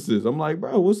substances. I'm like,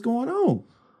 bro, what's going on?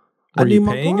 I Were need you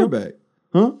my paying car him? back.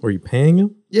 Huh? Were you paying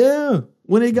him? Yeah.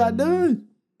 When it got done.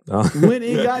 Oh. When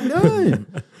it got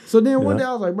done. So then one Yeah. day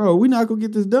I was like, bro, we not gonna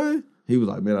get this done? He was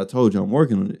like, man, I told you I'm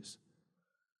working on this.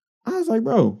 I was like,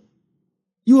 bro,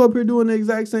 you up here doing the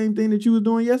exact same thing that you was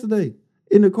doing yesterday.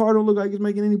 And the car don't look like it's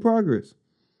making any progress.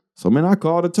 So man, I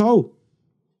called a tow.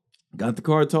 Got the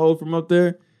car towed from up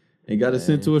there and got it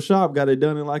sent to a shop. Got it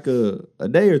done in like a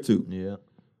day or two. Yeah.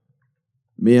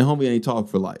 Me and homie ain't talked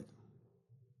for like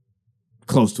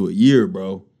close to a year,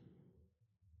 bro.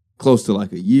 Close to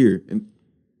like a year. And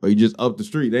or he just up the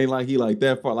street. It ain't like he like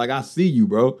that far. Like, I see you,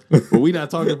 bro. But we not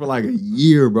talking for like a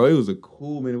year, bro. It was a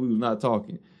cool minute. We was not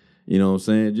talking. You know what I'm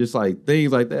saying? Just like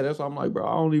things like that. That's why I'm like, bro,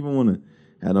 I don't even want to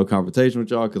have no conversation with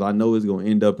y'all because I know it's going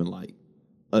to end up in like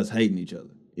us hating each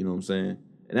other. You know what I'm saying?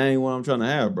 And that ain't what I'm trying to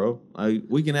have, bro. Like,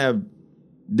 we can have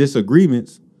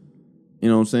disagreements. You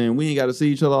know what I'm saying? We ain't got to see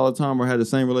each other all the time or have the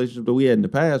same relationship that we had in the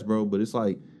past, bro. But it's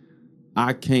like,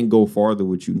 I can't go farther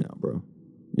with you now, bro.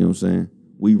 You know what I'm saying?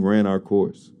 We ran our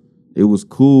course. It was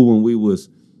cool when we was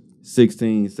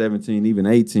 16, 17, even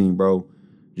 18, bro.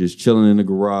 Just chilling in the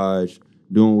garage,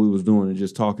 doing what we was doing and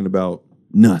just talking about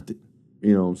nothing.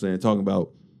 You know what I'm saying? Talking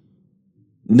about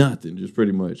nothing, just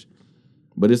pretty much.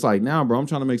 But it's like now, bro, I'm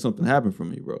trying to make something happen for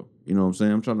me, bro. You know what I'm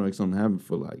saying? I'm trying to make something happen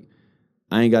for like,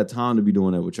 I ain't got time to be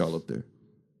doing that with y'all up there.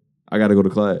 I got to go to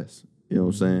class. You know what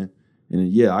I'm saying? And then,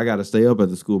 yeah, I got to stay up at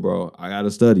the school, bro. I got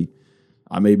to study.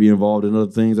 I may be involved in other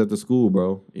things at the school,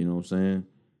 bro. You know what I'm saying?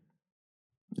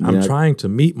 And I'm then trying to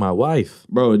meet my wife.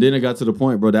 Bro, and then it got to the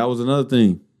point, bro, that was another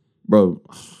thing. Bro,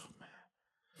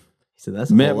 So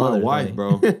that's a met whole my other wife, thing.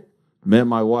 bro. Met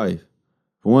my wife.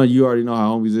 For one, you already know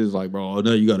how homies is like, bro, oh,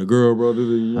 now you got a girl, bro.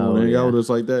 You know, hang out with us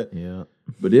like that. Yeah.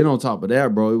 But then on top of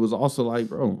that, bro, it was also like,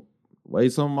 bro, way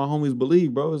some of my homies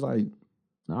believe, bro, it's like,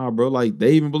 nah, bro, like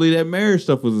they even believe that marriage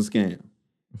stuff was a scam.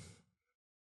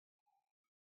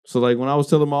 So like when I was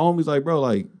telling my homies, like, bro,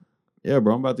 like, yeah,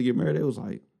 bro, I'm about to get married. It was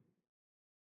like,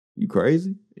 you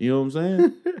crazy? You know what I'm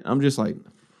saying? I'm just like,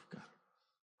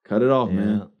 cut it off,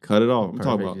 man. Cut it off. I'm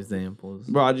talking about examples.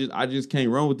 Bro, I just can't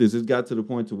run with this. It's got to the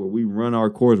point to where we run our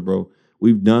course, bro.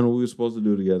 We've done what we were supposed to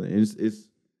do together. It's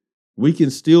we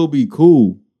can still be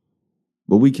cool,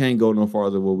 but we can't go no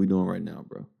farther than what we're doing right now,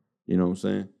 bro. You know what I'm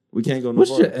saying? We can't go no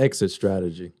What's farther. your exit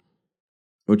strategy?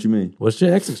 What you mean? What's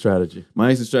your exit strategy?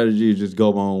 My exit strategy is just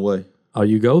go my own way. Are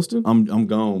you ghosting? I'm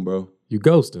gone, bro. You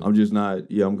ghosting? I'm just not.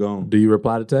 Yeah, I'm gone. Do you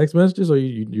reply to text messages or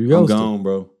you ghosting? I'm gone,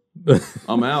 bro.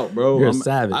 I'm out, bro. You're a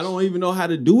savage. I don't even know how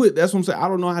to do it. That's what I'm saying. I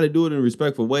don't know how to do it in a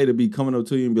respectful way to be coming up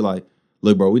to you and be like,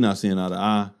 look, bro, we not seeing eye to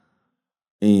eye.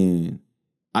 And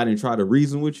I didn't try to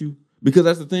reason with you. Because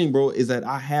that's the thing, bro, is that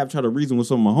I have tried to reason with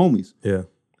some of my homies. Yeah.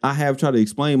 I have tried to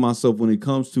explain myself when it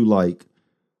comes to like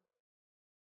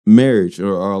marriage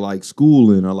or like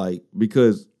schooling or like,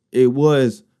 because it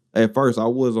was, at first I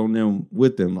was on them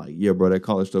with them like, yeah, bro, that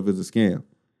college stuff is a scam.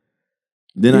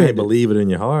 Then You I didn't believe it in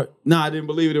your heart. I didn't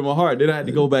believe it in my heart. Then I had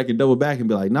to go back and double back and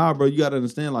be like, nah, bro, you got to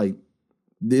understand, like,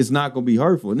 it's not going to be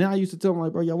hurtful. And then I used to tell them,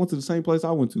 like, bro, y'all went to the same place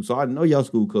I went to, so I know y'all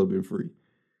school could have been free.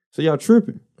 So y'all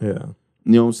tripping. Yeah.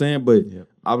 You know what I'm saying? But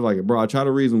I was like, bro, I try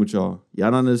to reason with y'all.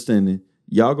 Y'all not understanding.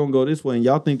 Y'all going to go this way, and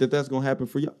y'all think that that's going to happen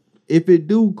for y'all. If it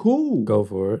do, cool. Go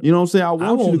for it. You know what I'm saying? I want you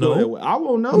to won't go know. that way. I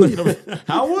won't know. You know,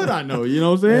 how would I know? You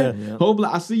know what I'm saying? Yeah. Hopefully,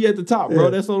 I see you at the top, bro. Yeah.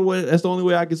 That's the only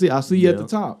way I can see. I see you at the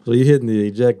top. So you're hitting the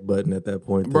eject button at that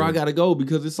point. Bro, then. I gotta go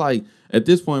because it's like at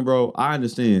this point, bro, I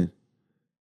understand.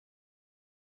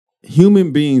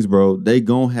 Human beings, bro, they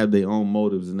gonna have their own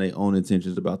motives and their own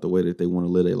intentions about the way that they want to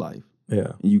live their life.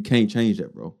 Yeah. And you can't change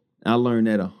that, bro. I learned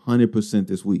that 100%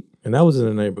 this week. And that was in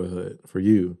the neighborhood for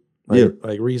you. Like, Yeah.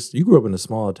 Like Reese, you grew up in a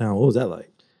small town. What was that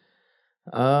like?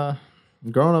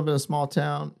 Growing up in a small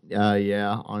town,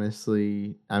 yeah,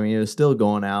 honestly, I mean, it was still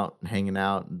going out, hanging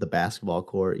out the basketball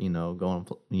court, going,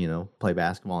 play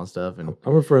basketball and stuff. And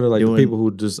I'm referring to like the Doing- people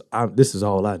who just, this is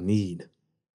all I need.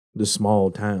 This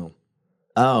small town.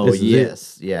 oh This is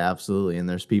yes, yeah, absolutely. And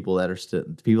there's people that are still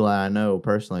people that I know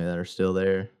personally that are still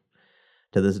there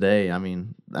to this day. I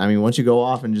mean, once you go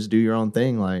off and just do your own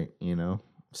thing, like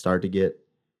start to get,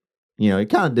 you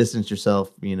kind of distance yourself,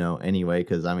 anyway,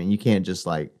 because I mean, you can't just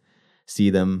like see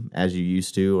them as you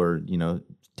used to, or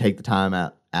take the time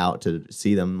out to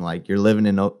see them. Like you're living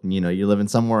in, you're living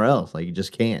somewhere else. Like you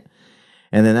just can't.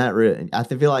 And then I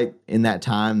feel like in that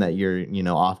time that you're,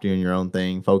 off doing your own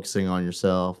thing, focusing on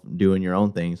yourself, doing your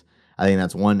own things, I think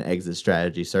that's one exit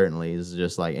strategy. Certainly, is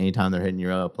just like anytime they're hitting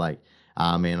you up, like,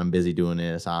 ah man, I'm busy doing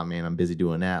this. Ah man, I'm busy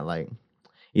doing that. Like,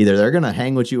 either they're gonna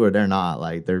hang with you or they're not.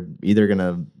 Like they're either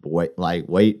gonna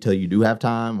wait till you do have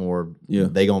time, or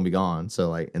they gonna be gone. So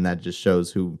like, and that just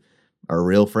shows who are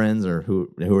real friends or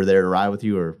who are there to ride with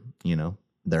you, or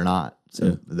they're not.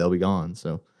 So they'll be gone.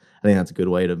 So I think that's a good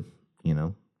way to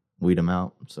weed them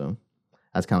out. So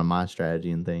that's kind of my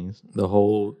strategy and things. The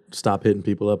whole stop hitting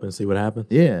people up and see what happens.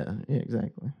 Yeah,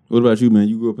 exactly. What about you, man?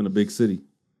 You grew up in a big city.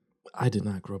 I did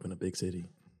not grow up in a big city.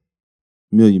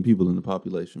 Million people in the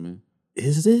population, man.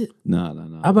 Is it? Nah.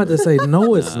 I'm about to say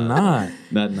no, it's not.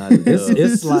 Not in the dub.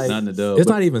 It's like not in the dub. It's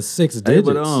not even 6 digits.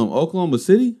 But Oklahoma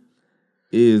City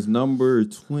is number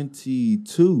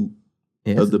 22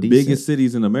 of the biggest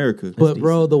cities in America. But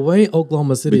bro, the way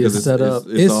Oklahoma City is set up,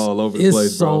 it's all over the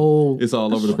place, bro. It's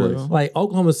all over the place. Like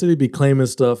Oklahoma City be claiming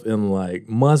stuff in like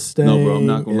Mustang. No, bro, I'm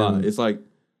not gonna lie. It's like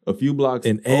a few blocks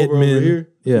in over here.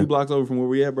 Yeah. A few blocks over from where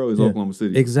we at, bro, is Oklahoma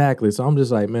City. Exactly. So I'm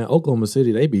just like, man, Oklahoma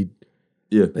City,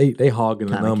 they hogging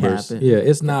the numbers. Yeah,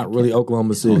 it's not really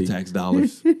Oklahoma City. It's all tax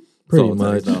dollars. Pretty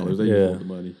much. Tax dollars. They use the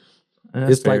money.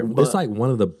 It's like one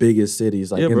of the biggest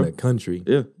cities like in the country.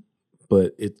 Yeah.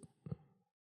 But it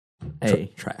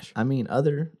trash. I mean,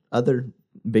 other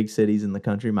big cities in the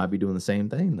country might be doing the same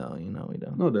thing, though. We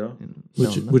don't. No doubt.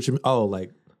 Which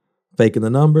like faking the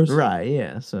numbers, right?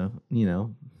 Yeah. So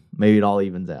maybe it all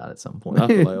evens out at some point. I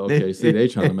feel like okay. See, they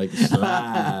trying to make it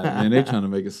slide, man. They trying to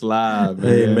make it slide,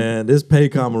 man. Hey, man, this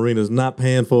Paycom arena is not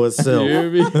paying for itself. You hear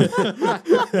me?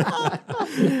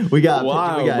 we got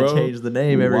to change the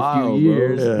name every few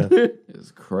years. Yeah.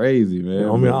 It's crazy, man.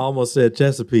 I mean, I almost said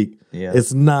Chesapeake. Yeah,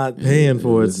 it's not paying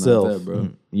for itself, not that, bro.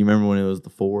 You remember when it was the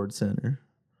Ford Center?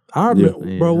 I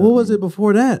remember, bro. What was it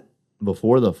before that?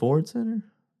 Before the Ford Center?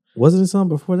 Wasn't it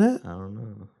something before that? I don't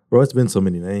know. Bro, it's been so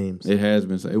many names. It has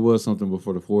been. It was something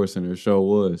before the Ford Center. It sure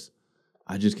was.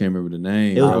 I just can't remember the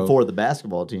name. It was before the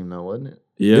basketball team, though, wasn't it?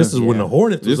 Yeah. This is when the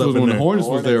Hornets was This was when the Hornets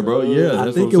was there, bro. Yeah,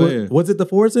 that's what I'm saying. Was it the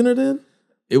Ford Center then?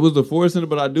 It was the Ford Center,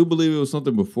 but I do believe it was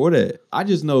something before that. I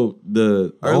just know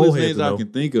the earliest names I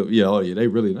can think of. Yeah, they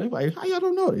really. They like, how y'all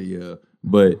don't know that? Yeah.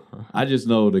 But I just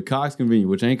know the Cox Convenient,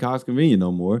 which ain't Cox Convenient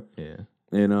no more. Yeah.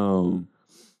 And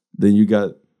then you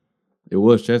got, it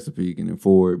was Chesapeake and then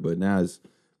Ford, but now it's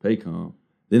Paycom.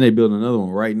 Then they built another one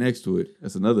right next to it.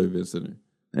 That's another event center.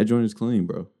 That joint is clean,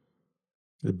 bro.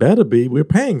 It better be. We're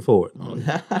paying for it. Oh,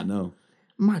 I know.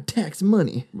 My tax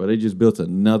money. But they just built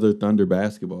another Thunder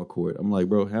basketball court. I'm like,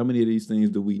 bro, how many of these things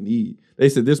do we need? They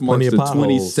said this marks the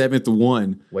 27th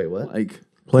one. Wait, what? Like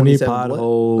plenty of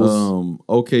potholes.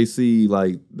 OKC,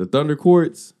 like the Thunder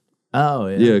courts. Oh,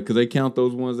 yeah. Yeah, because they count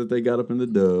those ones that they got up in the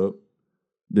dub.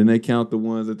 Then they count the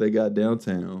ones that they got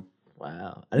downtown.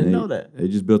 Wow. I didn't know that. They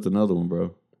just built another one,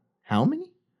 bro. How many?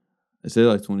 They said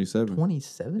like 27.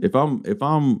 27? If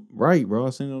I'm right, bro, I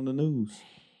seen it on the news.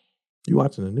 You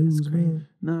watching the news, man?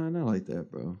 Nah, not like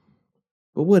that, bro.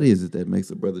 But what is it that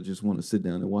makes a brother just want to sit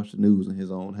down and watch the news in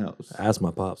his own house? Ask my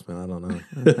pops, man. I don't know.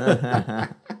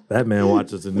 That man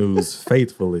watches the news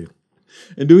faithfully.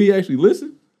 And do he actually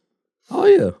listen? Oh,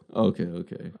 yeah. Okay. I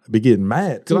be getting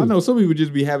mad, too. Because I know some people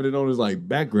just be having it on as like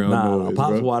background noise,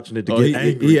 Pops bro. watching it to get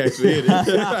angry. He actually is.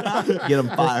 Get him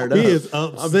fired up. He is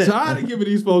upset. I'm tired of giving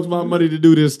these folks my money to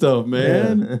do this stuff,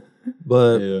 man. Yeah.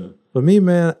 But for me,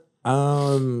 man,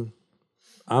 I've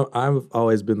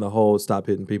always been the whole stop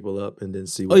hitting people up and then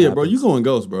see what happens. Bro, you going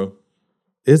ghost, bro.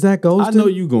 Is that ghost? I know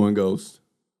you going ghost.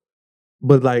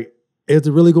 But like, is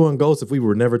it really going ghost if we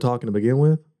were never talking to begin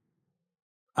with?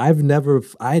 I never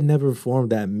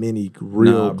formed that many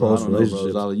real close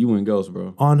relationships. Bro. You went ghost,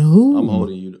 bro. On who? I'm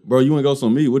holding you. Bro, you went ghost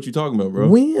on me. What you talking about, bro?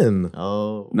 When?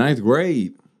 Oh. 9th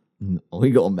grade.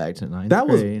 We going back to 9th that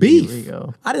grade. Was beef. Here we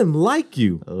go. I didn't like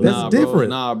you. That's Bro. different.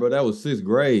 Nah, bro, that was 6th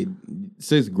grade.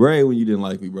 6th grade when you didn't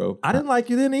like me, bro. I didn't like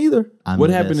you then either.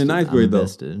 What happened in 9th grade, though?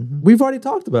 We've already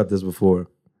talked about this before.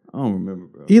 I don't remember,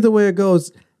 bro. Either way it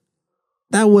goes,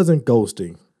 that wasn't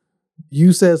ghosting.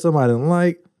 You said something I didn't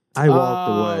like. I walked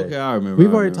away. Okay, I remember.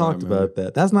 We've already talked about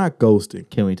that. That's not ghosting.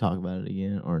 Can we talk about it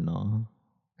again or no?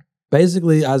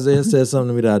 Basically, Isaiah said something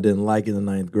to me that I didn't like in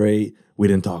the 9th grade. We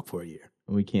didn't talk for a year.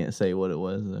 We can't say what it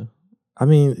was, though. I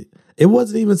mean, it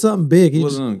wasn't even something big. It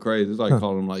wasn't crazy. It's like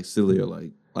calling him like silly or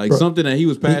like bro, something that he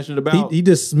was passionate about. He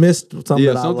dismissed something.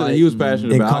 Yeah, something that he was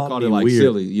passionate about. I called it like weird.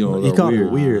 silly. You know, he called it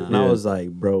weird, and yeah. I was like,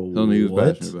 bro, something he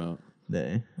was passionate about.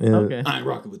 Yeah. Okay. I ain't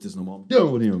rocking with this no more. I'm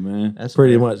done with him, man. That's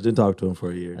pretty fair. much. Didn't talk to him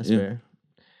for a year. That's fair.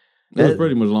 It was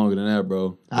pretty much longer than that,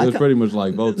 bro. It was pretty much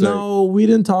like both. No, we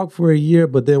didn't talk for a year,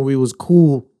 but then we was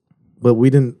cool. But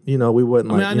we didn't, we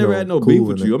wasn't like. I never had no beef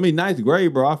with you. I mean, 9th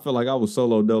grade, bro. I felt like I was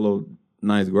solo dolo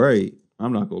 9th grade.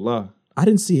 I'm not gonna lie. I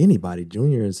didn't see anybody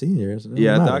junior and senior. So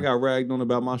yeah, I got ragged on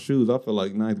about my shoes. I feel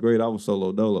like 9th grade, I was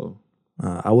solo dolo.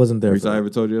 I wasn't there. Reese, I ever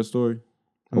told you that story?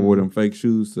 I wore them fake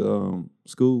shoes to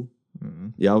school.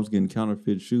 Yeah, I was getting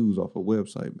counterfeit shoes off a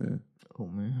website, man. Oh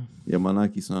man. Yeah, my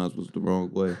Nike signs was the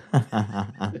wrong way.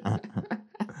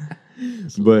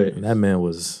 But That man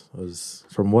was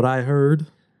from what I heard,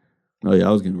 oh yeah,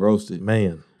 I was getting roasted.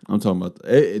 man. I'm talking about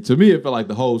to me, it felt like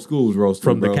the whole school was roasted.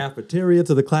 From bro. the cafeteria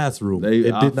to the classroom,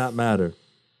 it did not matter.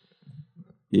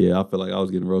 Yeah, I felt like I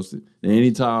was getting roasted. And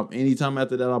anytime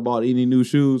after that I bought any new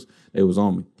shoes, they was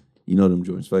on me. You know them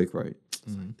joints fake, right?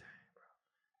 Mm-hmm.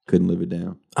 Couldn't live it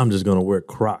down. I'm just gonna wear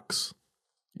Crocs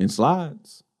And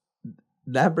slides.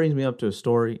 That brings me up to a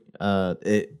story.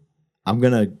 I'm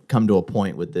gonna come to a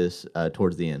point with this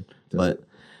towards the end, but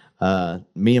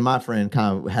me and my friend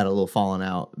kind of had a little falling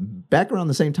out back around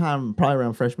the same time, probably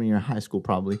around freshman year of high school.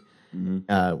 Probably,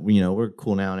 we're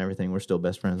cool now and everything. We're still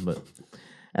best friends, but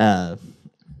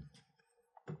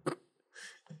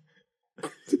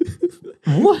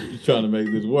what? Just trying to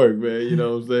make this work, man. You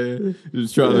know what I'm saying?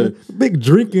 Just trying to. big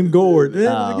drinking gourd. Man,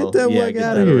 Oh, get that yeah, boy get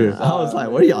out that of here. I was like,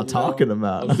 what are y'all talking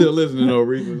about? I'm still listening, though,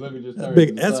 Reese. Let me just turn Big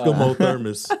to the side. Eskimo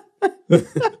thermos.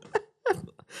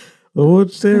 What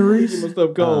you say, Keep Reese? my stuff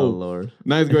Oh cold. Lord.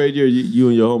 Ninth grade year, you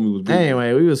and your homie was big.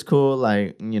 Anyway, we was cool.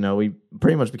 Like, we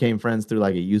pretty much became friends through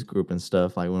like a youth group and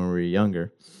stuff, like when we were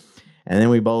younger. And then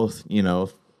we both,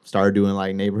 started doing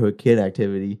like neighborhood kid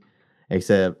activity,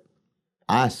 except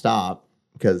I stopped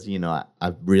because,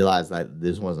 I realized that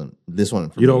this wasn't for me.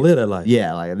 You don't live that life.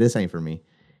 Yeah, like this ain't for me.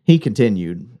 He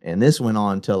continued, and this went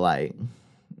on to like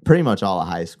pretty much all of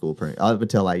high school, up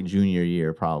until like junior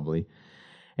year probably.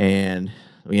 And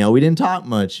we didn't talk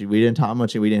much. We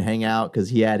didn't hang out because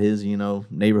he had his,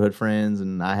 neighborhood friends,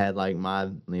 and I had like my,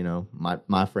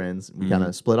 my friends. We kind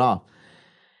of split off.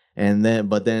 And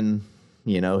then,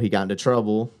 he got into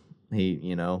trouble.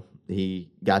 He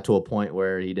got to a point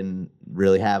where he didn't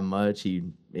really have much. He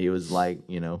was like,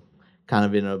 kind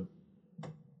of in a.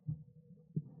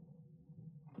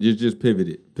 Just pivot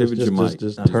it. Pivot your mic.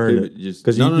 Just turn pivot, it. Just,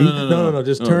 Because no.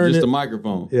 Just turn just it. the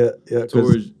microphone. Yeah.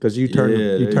 Because you turn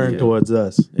you go. towards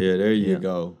us. Yeah, there you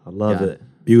go. I love Got it.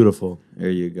 Beautiful.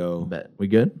 There you go. Bet. We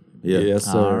good? Yeah. Yes,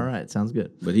 sir. All right. Sounds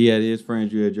good. But he had his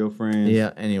friends. You had your friends.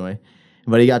 Yeah. Anyway,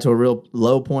 but he got to a real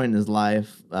low point in his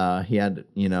life. He had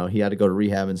to go to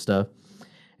rehab and stuff.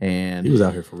 And He was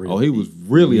out here for real. Oh, he was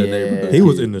really a Yeah. neighborhood. He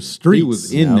was in the streets. He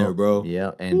was in there, bro.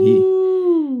 Yeah, and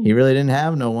he really didn't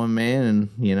have no one, man. And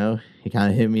he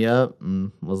kind of hit me up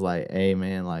and was like, "Hey,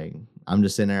 man, like I'm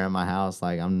just sitting there in my house,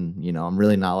 like I'm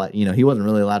really not like he wasn't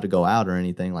really allowed to go out or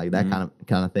anything like that kind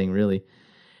of thing, really."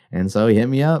 And so he hit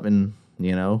me up, and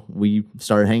we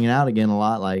started hanging out again a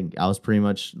lot. Like I was pretty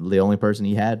much the only person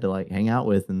he had to like hang out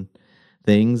with and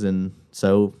things. And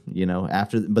so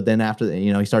after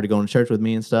he started going to church with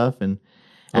me and stuff. And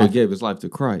he gave his life to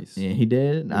Christ. yeah, he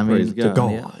did. I praise mean, God. To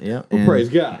God. Yeah, yeah. Well, And- praise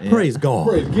God. yeah, Praise God.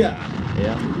 Praise God.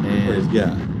 Yeah, and, Praise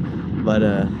God. But Got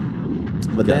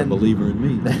a then believer in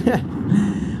me.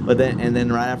 But then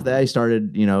right after that, he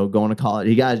started, going to college.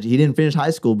 He didn't finish high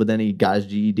school, but then he got his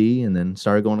GED and then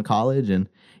started going to college, and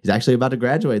he's actually about to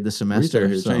graduate this semester.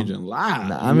 Research is so- changing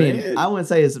lives. I mean, man. I wouldn't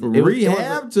say it's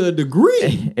rehab to a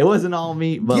degree. It wasn't all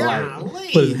me, but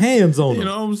Golly. Put his hands on You him.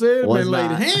 know what I'm saying? Was Man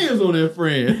laid not. hands on that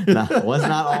friend. it was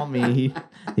not all me.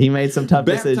 He made some tough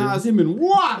Baptized decisions. him in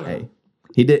water. Hey,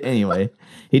 he did anyway.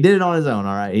 He did it on his own.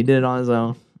 All right, he did it on his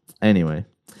own. Anyway,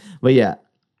 but yeah,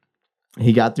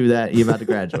 he got through that. He about to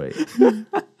graduate.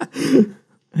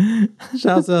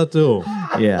 Shouts out to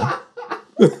him. Yeah.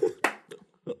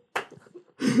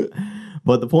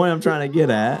 But the point I'm trying to get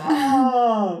at.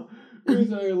 Oh,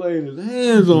 he's out here laying his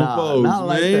hands on Nah, folks, not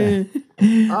like man.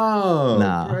 Oh,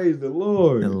 Nah. praise the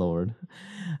Lord. And Lord.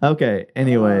 Okay.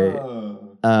 Anyway,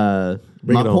 Bring my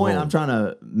it on point home. I'm trying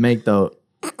to make though.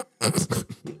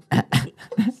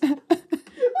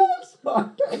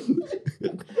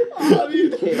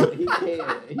 He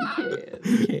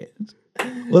can't.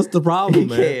 What's the He problem,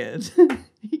 man? can't.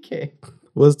 He can't.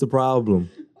 What's the problem?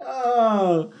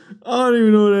 Oh, I don't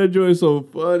even know that joint's so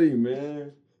funny,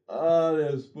 man. Oh,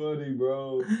 that's funny,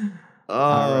 bro. Oh,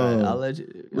 All right, I'll let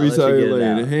you. I'll Reese let out you here get it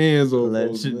laying out. hands on Let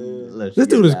folks, you- man. let you This get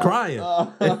dude it is out. crying.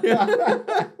 I'll let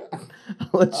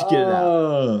you get it out.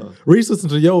 Oh. Reese listen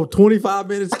to your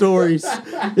 25-minute stories,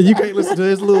 and you can't listen to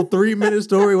his little 3-minute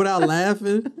story without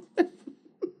laughing.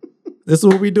 This is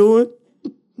what we doing?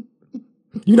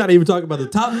 You're not even talking about the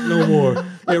topic no more.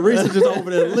 And Reese is just over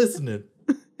there listening.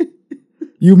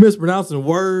 You mispronouncing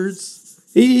words.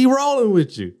 He rolling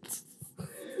with you.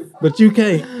 But you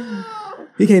can't.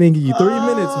 He can't even give you 3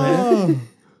 minutes, man.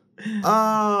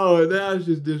 Oh, now it's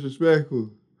just disrespectful.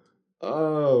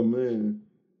 Oh, man.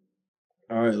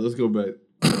 All right, let's go back.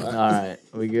 All right,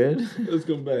 we good? Let's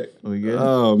come back. We good?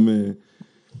 Oh man.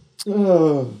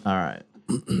 Oh. All right.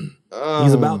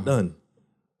 He's about done.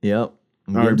 Yep.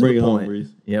 I'm All getting right, to bring the it home, point. Reese.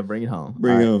 Yeah, bring it home.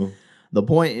 Bring All it right. home. The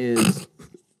point is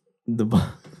the.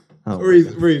 Oh my Reese,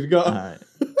 God. Reese, go. All right.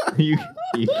 You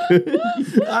good?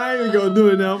 I ain't even gonna do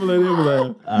it now. I'm gonna let him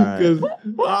laugh. All right. Because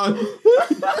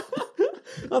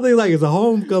I think like it's a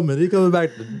homecoming. He coming back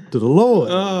to the Lord.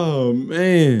 oh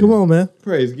man. Come on, man.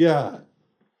 Praise God.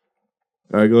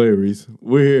 All right, go ahead, Reese.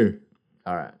 We're here.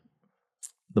 All right.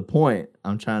 The point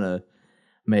I'm trying to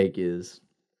make is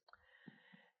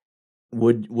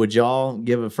would y'all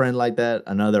give a friend like that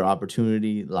another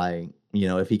opportunity? Like,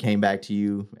 if he came back to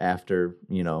you after,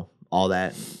 all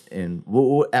that, and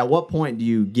at what point do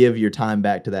you give your time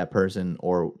back to that person,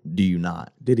 or do you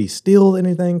not? Did he steal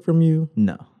anything from you?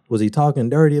 No. Was he talking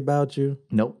dirty about you?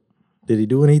 Nope. Did he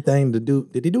do anything Did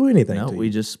he do anything No, to we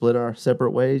you? just split our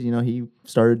separate ways. He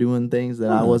started doing things that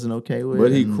I wasn't okay with.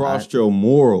 But he and crossed your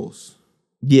morals.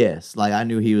 Yes, like I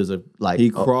knew he was He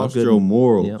crossed your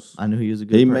morals. Yep, I knew he was a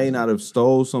good He person. may not have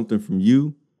stole something from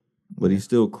you, but he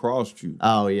still crossed you.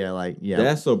 Oh yeah,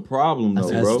 That's a problem though,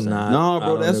 That's bro. not- Nah, I bro,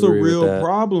 don't that's a agree with real that.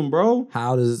 problem, bro.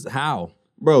 How?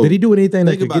 Bro, Did he do anything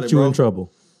that think could about get it, you bro. in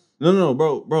trouble? No,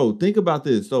 bro. Think about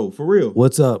this, though. For real.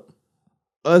 What's up?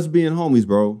 Us being homies,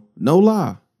 bro. No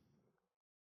lie.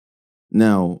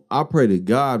 Now, I pray to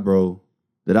God, bro,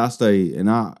 that I stay, and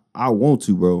I want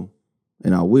to, bro,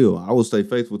 and I will. I will stay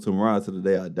faithful to Mariah to the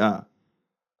day I die.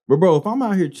 But, bro, if I'm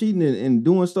out here cheating and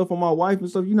doing stuff on my wife and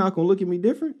stuff, you're not going to look at me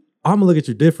different? I'm gonna look at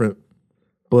you different,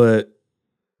 but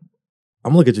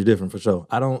I'm gonna look at you different for sure.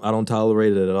 I don't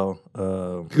tolerate it at all.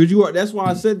 Because you are. That's why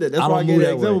I said that. That's I why I don't gave move that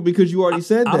that example, way. because you already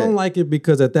said that. I don't like it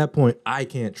because at that point I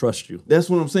can't trust you. That's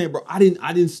what I'm saying, bro. I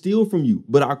didn't steal from you,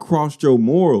 but I crossed your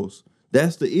morals.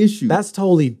 That's the issue. That's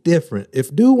totally different.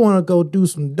 If dude want to go do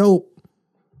some dope,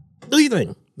 do your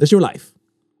thing. That's your life.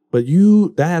 But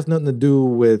that has nothing to do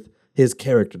with his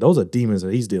character. Those are demons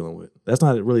that he's dealing with. That's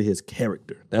not really his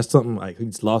character. That's something like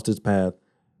he's lost his path.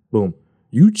 Boom.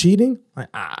 You cheating? Like,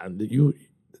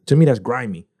 to me, that's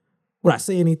grimy. Would I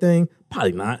say anything?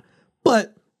 Probably not.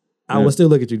 But I would still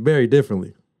look at you very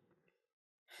differently.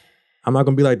 I'm not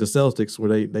gonna be like the Celtics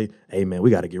where they hey man, we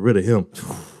gotta get rid of him.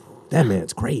 That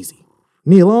man's crazy.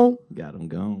 Knee alone? got him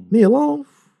gone. Knee alone?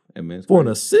 That man's For an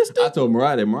crazy. assistant? I told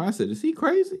Mariah that. Mariah said, "Is he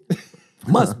crazy?"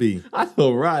 Must be. I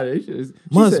told Mariah that. She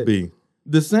Must said, be.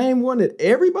 the same one that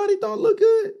everybody thought looked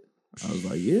good. I was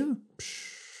like, yeah.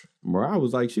 Mariah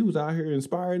was like, she was out here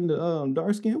inspiring the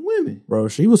dark skinned women, Bro,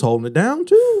 she was holding it down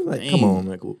too. Like, come Man. on,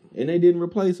 man. and they didn't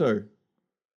replace her.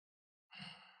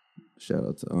 Shout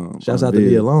out to Shouts out to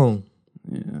Be Alone.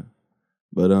 Yeah,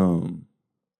 but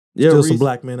yeah, Still Reese, some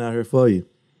black men out here for you.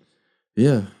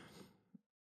 Yeah,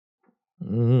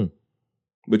 Mm-hmm.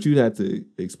 but you'd have to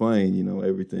explain,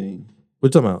 everything. What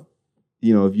you talking about?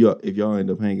 If y'all end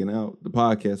up hanging out, the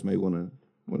podcast may want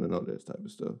to know that type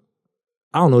of stuff.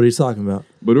 I don't know what he's talking about.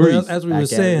 But Well, Reese, as we back were at it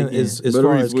saying, again. as But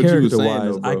far Reese, as what you were character saying,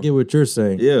 wise, though, I bro. get what you're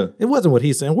saying. yeah, It wasn't what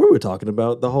he's saying. We were talking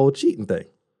about the whole cheating thing.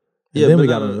 And then but we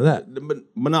got into that.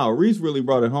 But no, Reese really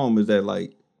brought it home. Is that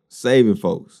like saving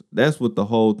folks? That's what the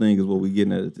whole thing is. What we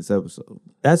getting at this episode.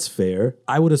 That's fair.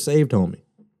 I would have saved homie.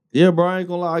 Yeah, bro. I ain't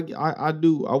gonna lie. I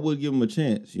do. I would give him a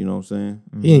chance. You know what I'm saying?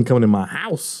 He ain't coming in my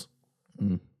house.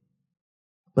 Mm.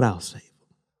 But I'll save him.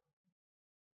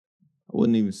 I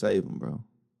wouldn't even save him, bro.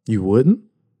 You wouldn't?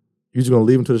 You just gonna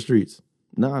leave him to the streets?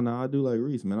 Nah. I do like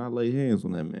Reese, man. I lay hands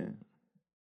on that man.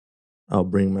 I'll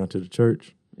bring him out to the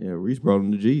church. Yeah, Reese brought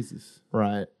him to Jesus.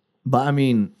 Right. But I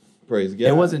mean, Praise God.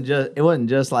 it wasn't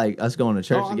just like us going to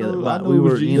church No, I together. know- I but know we it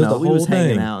was were, Jesus. The we whole was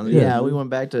hanging thing. out. And Yeah. yeah, we went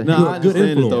back to No, I Good understand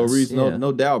it though, influence. Reese. Yeah.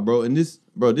 No doubt, bro. And this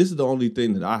is the only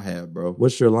thing that I have, bro.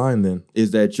 What's your line then?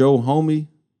 Is that your homie,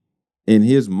 in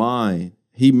his mind,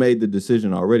 he made the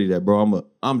decision already that, bro,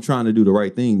 I'm trying to do the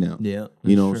right thing now. Yeah.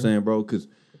 You know what I'm saying, bro? Because,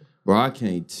 bro, I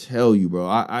can't tell you, bro.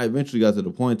 I eventually got to the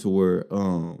point to where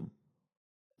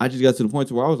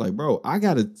I was like, bro, I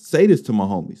gotta say this to my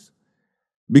homies.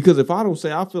 Because if I don't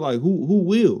say, I feel like who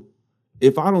will?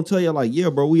 If I don't tell you, like, yeah,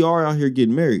 bro, we are out here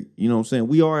getting married. You know what I'm saying?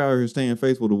 We are out here staying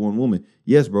faithful to one woman.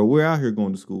 Yes, bro, we're out here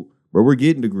going to school. Bro, we're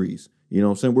getting degrees. You know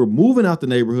what I'm saying? We're moving out the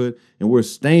neighborhood and we're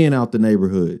staying out the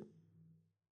neighborhood.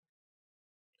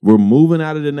 We're moving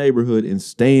out of the neighborhood and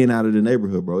staying out of the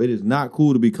neighborhood, bro. It is not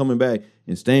cool to be coming back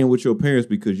and staying with your parents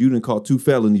because you didn't caught 2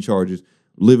 felony charges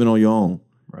living on your own.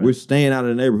 Right. We're staying out of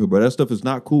the neighborhood, bro. That stuff is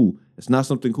not cool. It's not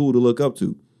something cool to look up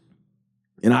to.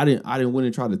 And I didn't went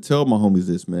and try to tell my homies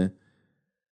this, man.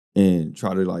 And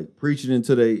try to like preach it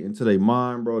into their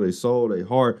mind, bro, their soul, their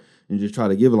heart, and just try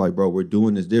to give it like, bro, we're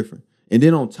doing this different. And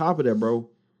then on top of that, bro,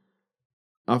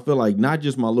 I feel like not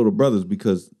just my little brothers,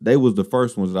 because they was the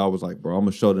first ones that I was like, bro, I'm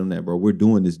gonna show them that, bro, we're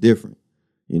doing this different.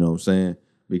 You know what I'm saying?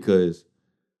 Because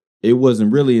it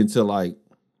wasn't really until like,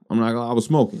 I was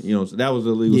smoking, you know, so that was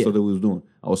the illegal stuff that we was doing.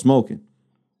 I was smoking.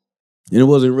 And it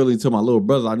wasn't really until my little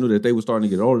brothers, I knew that they were starting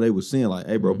to get older, they were seeing like,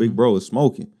 hey, bro, big bro is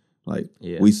smoking. Like,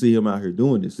 we see him out here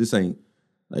doing this. This ain't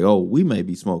like, oh, we may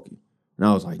be smoking. And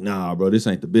I was like, nah, bro, this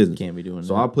ain't the business. Can't be doing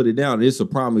so that. I put it down. It's a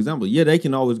prime example. Yeah, they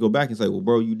can always go back and say, well,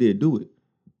 bro, you did do it.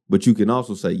 But you can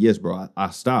also say, yes, bro, I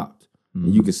stopped.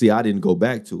 And you can see I didn't go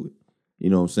back to it. You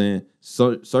know what I'm saying?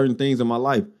 So, certain things in my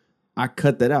life, I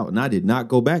cut that out. And I did not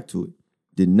go back to it.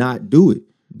 Did not do it.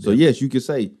 So, yes, you can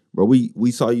say, bro,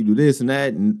 we saw you do this and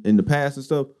that in the past and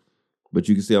stuff. But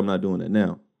you can see I'm not doing that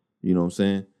now. You know what I'm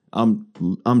saying?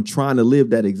 I'm trying to live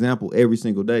that example every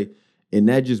single day. And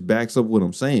that just backs up what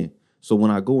I'm saying. So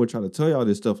when I go and try to tell y'all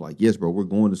this stuff like, yes, bro, we're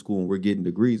going to school and we're getting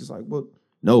degrees. It's like, well,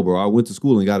 no, bro, I went to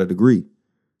school and got a degree.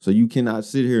 So you cannot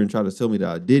sit here and try to tell me that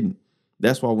I didn't.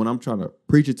 That's why when I'm trying to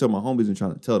preach it to my homies and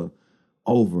trying to tell them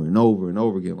over and over and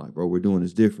over again, like, bro, we're doing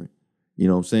this different. You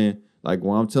know what I'm saying? Like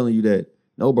when I'm telling you that,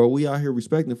 no, bro, we out here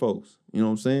respecting folks. You know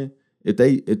what I'm saying? If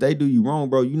they do you wrong,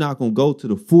 bro, you're not gonna go to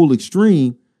the full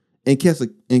extreme and catch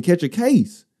a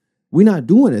case. We're not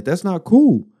doing it. That's not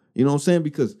cool. You know what I'm saying?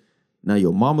 Because now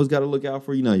your mama's got to look out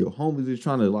for you. Now your homies is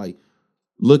trying to like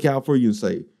look out for you and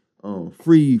say,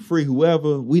 free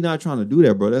whoever. We not trying to do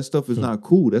that, bro. That stuff is not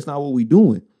cool. That's not what we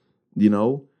doing, you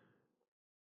know?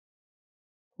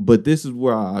 But this is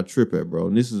where I trip at, bro.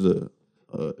 And this is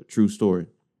a true story.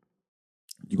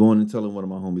 You going and telling one of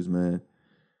my homies, man,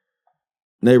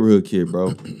 neighborhood kid,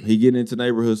 bro. He getting into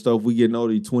neighborhood stuff. We getting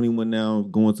older. He 21 now,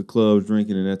 going to clubs,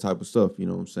 drinking, and that type of stuff. You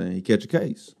know what I'm saying? He catch a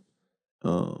case.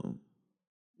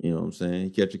 You know what I'm saying? He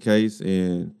catch a case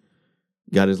and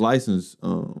got his license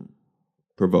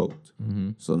provoked.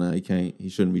 So now he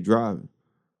shouldn't be driving.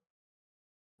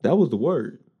 That was the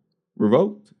word.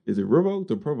 Revoked? Is it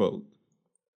revoked or provoked?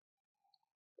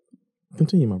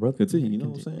 Continue, my brother. Continue. You know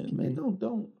what I'm saying? Man,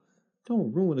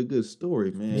 don't ruin a good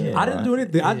story, man. Yeah, I didn't do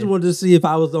anything. I just wanted to see if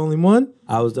I was the only one.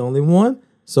 I was the only one.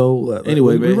 So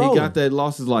anyway, man, he got that,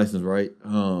 lost his license, right?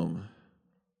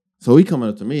 So he coming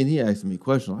up to me and he asking me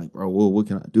questions like, bro, well, what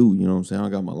can I do? You know what I'm saying? I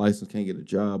got my license, can't get a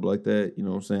job like that. You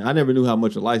know what I'm saying? I never knew how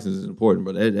much a license is important,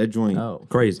 but that joint,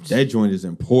 crazy. That joint is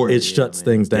important. It shuts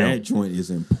things down. That joint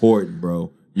is important,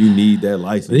 bro. You need that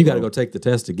license. Then you got to go take the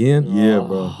test again. Yeah,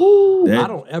 bro. I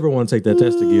don't ever want to take that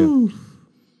test again.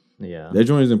 Yeah, that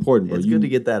joint is important, bro. It's good to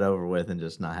get that over with and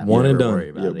just not have one to and done. worry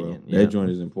about it again. That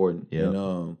joint is important. Yeah.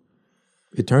 And,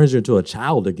 it turns you into a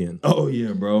child again. Oh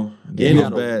yeah, bro. And you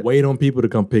gotta wait on people to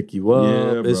come pick you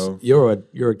up. Yeah, bro.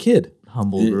 You're a kid.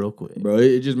 Humbled real quick, bro.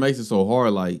 It just makes it so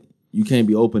hard. Like you can't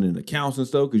be opening accounts and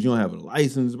stuff because you don't have a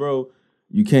license, bro.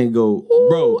 You can't go,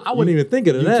 bro. I wouldn't even think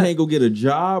of that. You can't go get a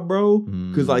job, bro,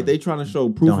 because like they trying to show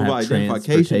proof of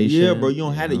identification. Yeah, bro. You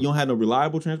don't have it. You don't have no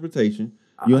reliable transportation.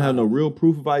 You don't have no real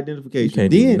proof of identification. You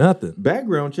can't do nothing.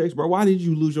 Background checks, bro. Why did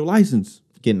you lose your license?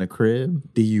 Getting a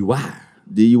crib,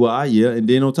 DUI, yeah, and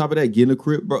then on top of that, getting a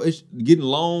crib, bro. It's getting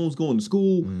loans, going to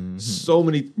school. So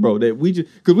many, bro. That we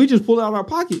just pull out our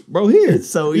pocket, bro. Here, it's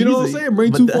so easy. You know what I'm saying?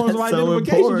 Bring two forms of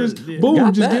identification. Just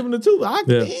boom, just giving it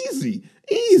to.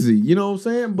 Easy. You know what I'm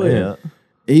saying? But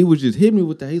he was just hitting me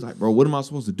with that. He's like, bro, what am I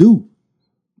supposed to do?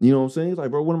 You know what I'm saying? He's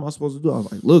like, bro, what am I supposed to do? I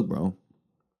was like, look, bro.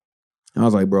 I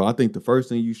was like, bro, I think the first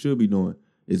thing you should be doing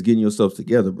is getting yourself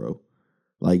together, bro.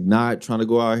 Like not trying to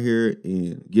go out here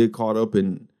and get caught up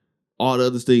in all the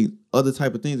other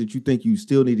type of things that you think you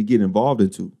still need to get involved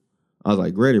into. I was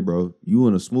like, granted, bro, you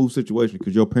in a smooth situation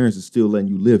because your parents are still letting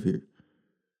you live here.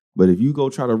 But if you go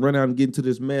try to run out and get into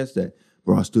this mess that,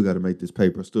 bro, I still got to make this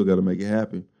paper. I still got to make it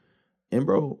happen. And,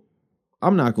 bro,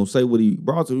 I'm not going to say what he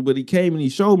brought to me, but he came and he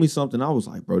showed me something. I was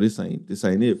like, bro, this ain't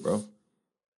it, bro.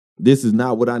 This is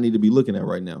not what I need to be looking at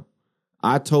right now.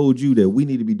 I told you that we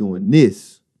need to be doing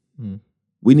this.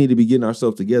 We need to be getting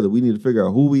ourselves together. We need to figure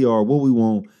out who we are, what we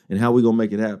want, and how we going to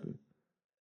make it happen.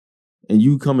 And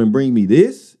you come and bring me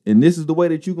this, and this is the way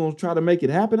that you going to try to make it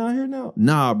happen out here now?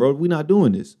 Nah, bro, we not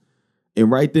doing this.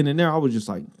 And right then and there, I was just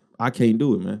like, I can't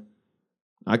do it, man.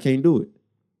 I can't do it.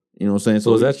 You know what I'm saying?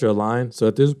 So is that your line? So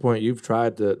at this point, you've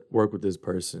tried to work with this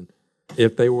person.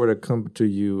 If they were to come to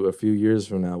you a few years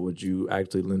from now, would you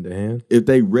actually lend a hand? If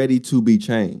they ready to be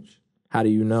changed. How do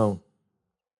you know?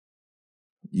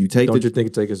 You take. Don't you think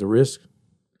it takes a risk?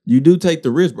 You do take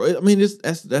the risk, bro. I mean,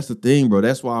 that's the thing, bro.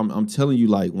 That's why I'm telling you,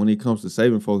 like, when it comes to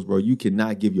saving folks, bro, you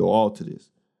cannot give your all to this.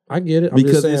 I get it.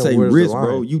 Because it's a risk,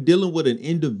 bro. You dealing with an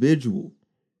individual.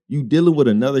 You dealing with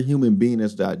another human being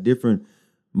that's got different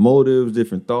motives,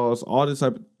 different thoughts, all this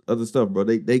type of other stuff, bro.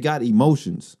 They got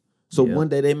emotions. So Yeah. one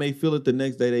day they may feel it, the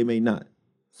next day they may not.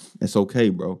 That's okay,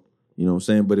 bro. You know what I'm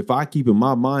saying? But if I keep in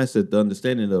my mindset the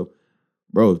understanding of,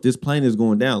 bro, if this plane is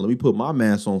going down, let me put my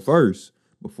mask on first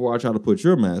before I try to put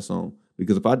your mask on.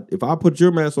 Because if I put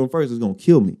your mask on first, it's gonna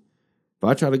kill me. If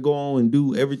I try to go on and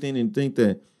do everything and think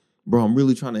that, bro, I'm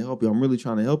really trying to help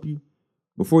you,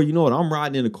 before you know it, I'm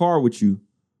riding in the car with you.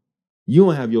 You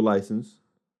don't have your license.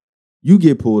 You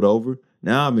get pulled over.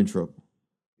 Now I'm in trouble.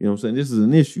 You know what I'm saying? This is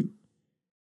an issue.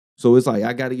 So it's like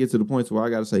I got to get to the point where I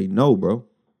got to say, no, bro.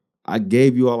 I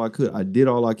gave you all I could. I did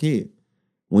all I can.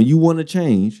 When you want to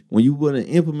change, when you want to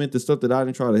implement the stuff that I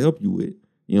didn't try to help you with,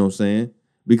 you know what I'm saying?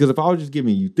 Because if I was just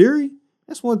giving you theory,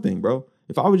 that's one thing, bro.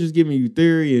 If I was just giving you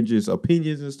theory and just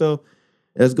opinions and stuff,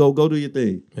 let's go do your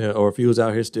thing. Yeah, or if he was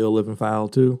out here still living foul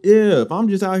too. Yeah, if I'm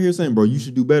just out here saying, bro, you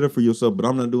should do better for yourself, but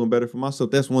I'm not doing better for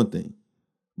myself, that's one thing.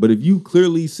 But if you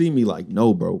clearly see me like,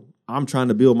 no, bro, I'm trying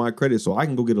to build my credit so I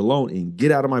can go get a loan and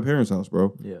get out of my parents' house,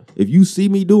 bro. Yeah. If you see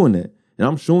me doing that, and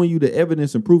I'm showing you the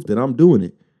evidence and proof that I'm doing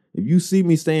it, if you see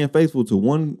me staying faithful to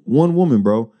one woman,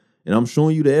 bro, and I'm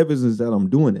showing you the evidence that I'm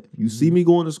doing it, if you see me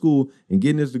going to school and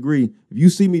getting this degree, if you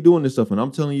see me doing this stuff and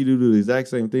I'm telling you to do the exact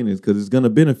same thing, it's because it's going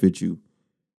to benefit you.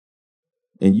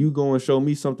 And you go and show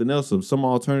me something else of some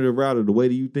alternative route or the way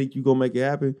that you think you going to make it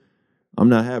happen, I'm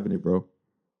not having it, bro.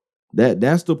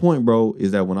 That's the point, bro,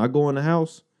 is that when I go in the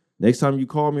house, next time you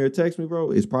call me or text me, bro,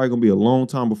 it's probably going to be a long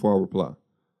time before I reply.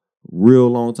 Real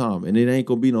long time. And it ain't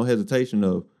going to be no hesitation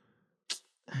of,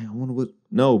 hey, I wonder what.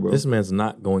 No, bro. This man's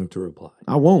not going to reply.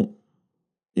 I won't.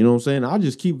 You know what I'm saying? I'll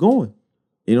just keep going.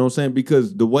 You know what I'm saying?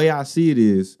 Because the way I see it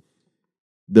is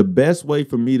the best way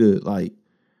for me to like,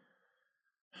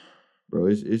 bro,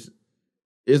 it's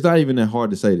not even that hard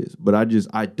to say this, but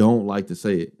I don't like to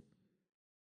say it.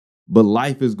 But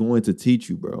life is going to teach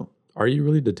you, bro. Are you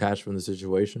really detached from the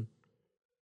situation?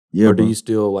 Yeah, or bro. do you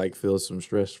still like feel some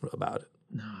stress about it?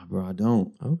 Nah, bro, I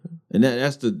don't. Okay. And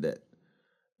that's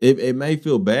it may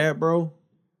feel bad, bro.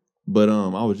 But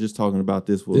I was just talking about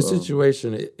this with This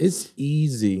situation, it's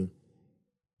easy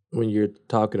when you're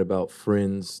talking about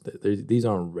friends. These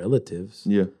aren't relatives.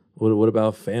 Yeah. What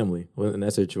about family in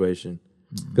that situation?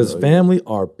 Because family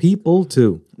are people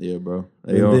too. Yeah, bro.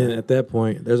 And then at that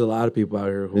point, there's a lot of people out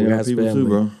here who has people family too,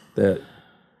 bro. that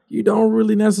you don't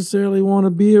really necessarily want to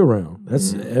be around.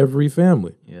 That's every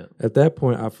family. Yeah. At that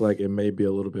point, I feel like it may be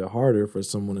a little bit harder for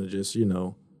someone to just,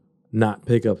 not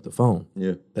pick up the phone.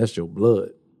 Yeah. That's your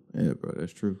blood. Yeah, bro,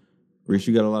 that's true. Reese,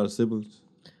 you got a lot of siblings?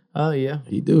 Oh, yeah.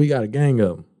 He do. He got a gang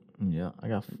of them. Yeah. I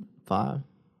got 5.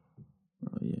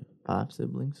 Oh, yeah. 5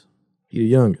 siblings. He the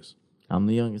youngest. I'm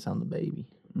the youngest. I'm the baby.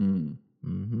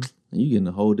 Mm-hmm. You getting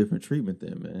a whole different treatment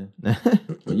then, man.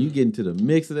 When you get into the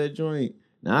mix of that joint,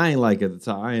 now I ain't like at the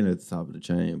top. I ain't at the top of the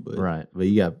chain, but Right. But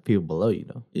you got people below you,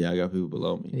 though. yeah, I got people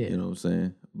below me. Yeah. You know what I'm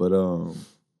saying? But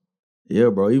yeah,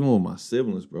 bro. Even with my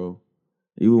siblings, bro.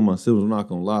 I'm not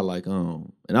gonna lie. Like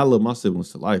and I love my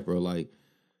siblings to life, bro. Like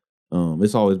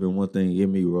it's always been one thing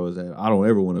in me, bro, is that I don't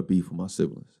ever want to beef with my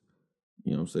siblings.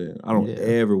 You know what I'm saying? I don't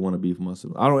ever want to beef with my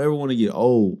siblings. I don't ever want to get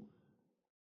old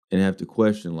and have to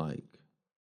question like,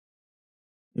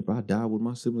 if I die, would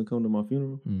my sibling come to my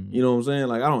funeral? You know what I'm saying?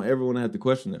 Like, I don't ever want to have to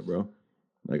question that, bro.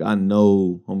 Like, I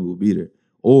know homie will be there.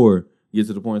 Or get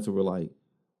to the point where, like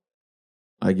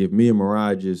if me and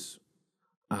Mariah just,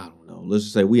 I don't know, let's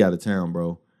just say we out of town,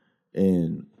 bro,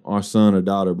 and our son or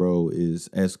daughter, bro, is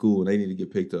at school and they need to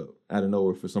get picked up out of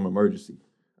nowhere for some emergency.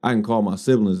 I can call my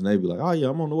siblings and they be like, oh, yeah,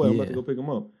 I'm on the way. I'm about to go pick them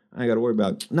up. I ain't got to worry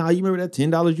about, nah, you remember that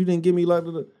 $10 you didn't give me? Like,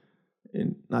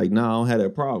 and like, nah, I don't have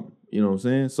that problem. You know what I'm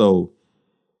saying? So,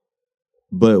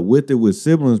 but with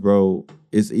siblings, bro,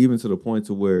 it's even to the point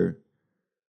to where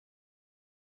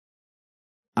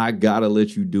I gotta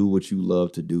let you do what you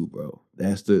love to do, bro.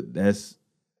 That's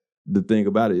the thing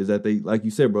about it, is that they, like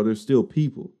you said, bro, they're still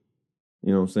people.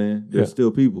 You know what I'm saying? They're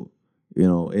still people. You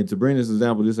know, and to bring this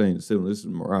example, this ain't a sibling, this is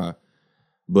Mariah.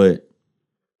 But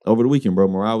over the weekend, bro,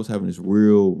 Mariah was having this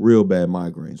real bad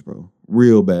migraines, bro.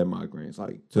 Real bad migraines.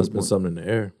 Like, There's been something in the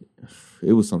air.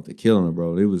 It was something killing her,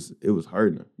 bro. It was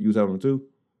hurting her. You was having them too?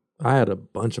 I had a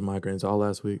bunch of migraines all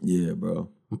last week. Yeah, bro.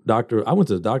 I went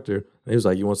to the doctor, and he was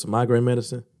like, you want some migraine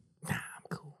medicine? Nah, I'm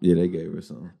cool. Yeah, they gave her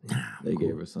some.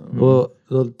 Gave her some. Well,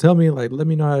 tell me, like, let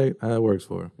me know how it works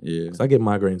for her. Yeah. Because I get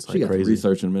migraines like she got crazy.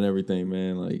 researching them and everything,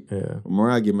 man. Like, when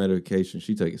Mariah get medication,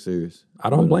 she take it serious. I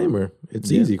don't blame her.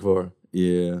 It's easy for her.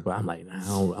 Yeah. But I'm like,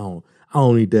 nah, I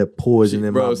don't need that poison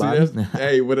in my body.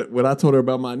 Hey, when I told her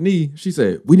about my knee, she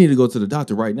said, we need to go to the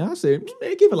doctor right now. I said,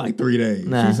 man, give it like 3 days.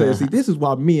 She said, see, this is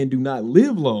why men do not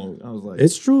live long. I was like,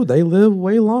 it's true. They live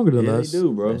way longer than yeah, us. they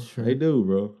do, bro. That's true. They do,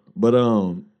 bro. But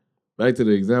back to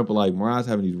the example, like Mariah's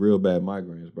having these real bad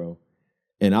migraines, bro.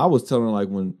 And I was telling her, like,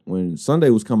 when Sunday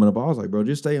was coming up, I was like, bro,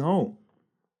 just stay home.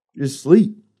 Just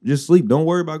sleep. Just sleep. Don't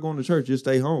worry about going to church. Just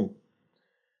stay home.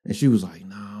 And she was like,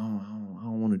 no, I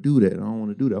don't want to do that. I don't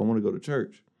want to do that. I want to go to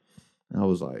church. And I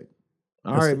was like,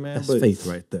 all right, man. That's but faith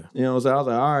right there. You know what I'm saying? I was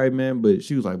like, all right, man. But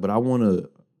she was like, but I want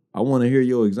to hear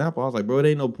your example. I was like, bro, it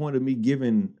ain't no point of me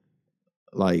giving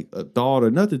like a thought or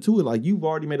nothing to it. Like, you've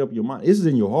already made up your mind. This is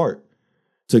in your heart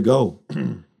to go.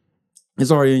 It's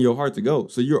already in your heart to go.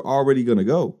 So you're already going to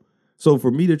go. So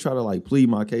for me to try to like plead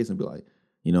my case and be like,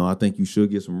 you know, I think you should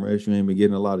get some rest. You ain't been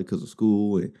getting a lot because of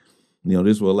school. And, you know,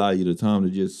 this will allow you the time to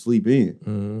just sleep in.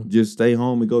 Mm-hmm. Just stay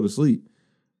home and go to sleep.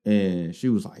 And she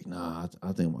was like, nah, I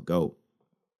think I'm going to go.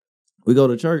 We go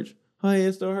to church. Her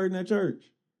head still hurting at church.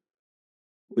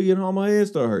 We get home, her head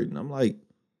still hurting. I'm like,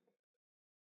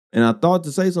 and I thought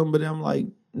to say something, but I'm like,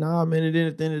 nah, man,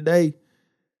 at the end of the day,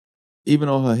 even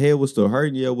though her head was still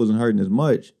hurting, yeah, it wasn't hurting as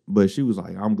much, but she was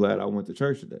like, I'm glad I went to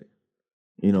church today.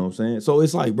 You know what I'm saying? So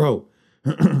it's like, bro,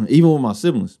 even with my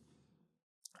siblings,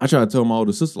 I try to tell my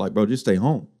older sister, like, bro, just stay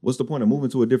home. What's the point of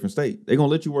moving to a different state? They're going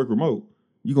to let you work remote.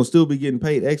 You're going to still be getting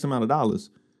paid X amount of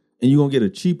dollars, and you're going to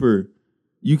get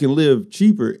you can live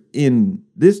cheaper in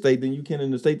this state than you can in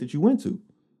the state that you went to.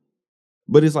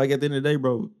 But it's like, at the end of the day,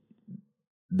 bro,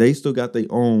 they still got their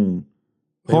own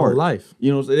heart. Life.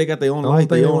 You know, so they got their own life,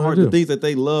 their own heart, the things that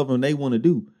they love and they want to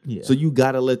do. Yeah. So you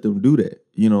got to let them do that.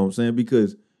 You know what I'm saying?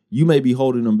 Because you may be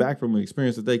holding them back from an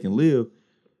experience that they can live,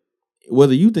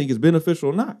 whether you think it's beneficial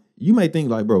or not. You may think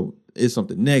like, bro, it's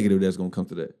something negative that's going to come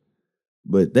to that.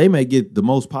 But they may get the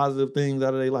most positive things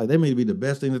out of their life. They may be the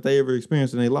best thing that they ever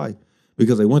experienced in their life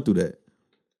because they went through that.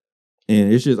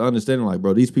 And it's just understanding like,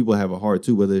 bro, these people have a heart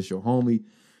too, whether it's your homie,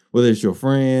 whether it's your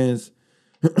friends,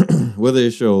 whether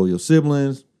it's your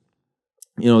siblings,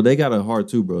 you know, they got a heart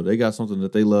too, bro. They got something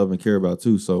that they love and care about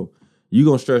too. So you're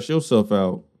going to stress yourself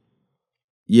out.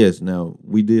 Yes, now,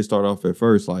 we did start off at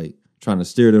first, like, trying to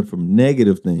steer them from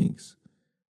negative things.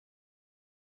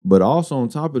 But also on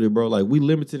top of it, bro, like, we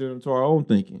limited them to our own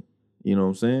thinking. You know what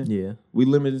I'm saying? Yeah. We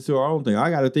limited to our own thing.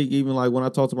 I got to think even, like, when I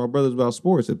talk to my brothers about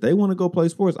sports, if they want to go play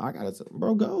sports, I got to tell them,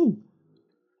 bro, go.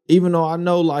 Even though I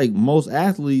know, like, most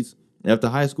athletes after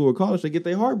high school or college, they get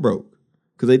their heart broke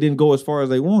because they didn't go as far as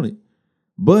they wanted.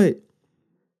 But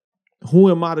who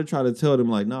am I to try to tell them,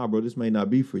 like, nah, bro, this may not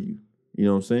be for you? You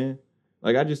know what I'm saying?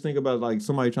 Like, I just think about, like,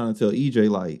 somebody trying to tell EJ,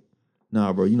 like,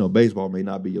 nah, bro, you know, baseball may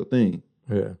not be your thing.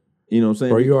 Yeah. You know what I'm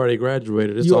saying? Bro, you already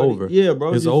graduated. It's over. Yeah,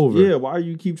 bro. It's over. Yeah, why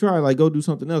you keep trying? Like, go do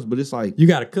something else. But it's like... You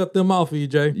got to cut them off,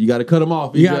 EJ. You got to cut them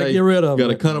off, EJ. You got to get rid of them.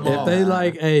 You got to cut them off. If they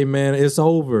like, hey, man, it's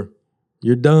over.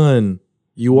 You're done.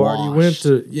 You already went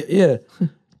to... Yeah.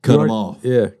 Cut them off.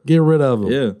 Yeah. Get rid of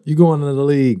them. Yeah. You going into the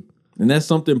league. And that's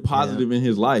something positive in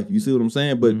his life. You see what I'm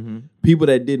saying? But people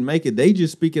that didn't make it, they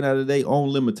just speaking out of their own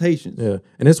limitations. Yeah.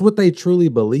 And it's what they truly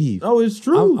believe. Oh, it's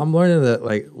true. I'm learning that,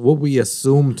 like, what we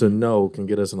assume to know can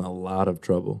get us in a lot of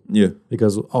trouble. Yeah.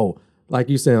 Because, like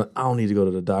you saying, I don't need to go to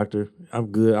the doctor. I'm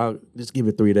good. I'll just give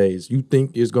it 3 days. You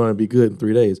think it's going to be good in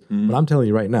 3 days. But I'm telling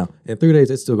you right now, in 3 days,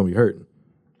 it's still going to be hurting.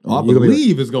 Oh, I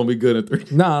believe it's going to be good in 3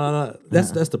 days. No.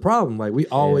 That's the problem. Like, we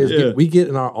always get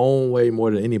in our own way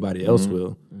more than anybody else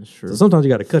will. That's true. So sometimes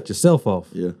you got to cut yourself off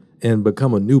and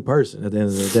become a new person at the end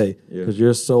of the day because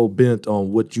you're so bent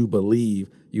on what you believe,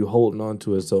 you holding on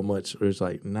to it so much. It's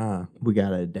like, nah. We got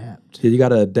to adapt. Yeah, you got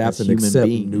to adapt and accept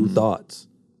new thoughts.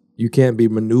 You can't be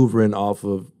maneuvering off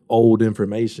of old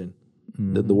information.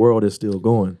 The world is still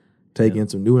going. Take in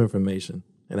some new information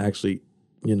and actually,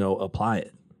 apply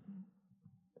it.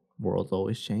 World's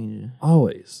always changing.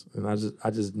 Always. And I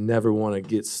just never want to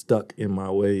get stuck in my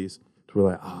ways to be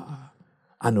like,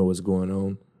 I know what's going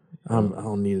on. I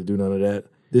don't need to do none of that.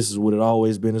 This is what it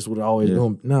always been. This is what it always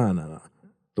going. Nah.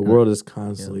 The world is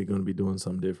constantly going to be doing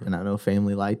something different. And I know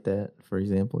family like that, for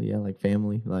example. Yeah, like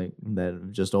family, like that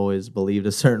have just always believed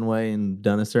a certain way and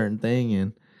done a certain thing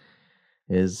and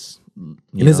is,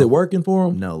 is it working for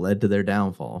them? No, led to their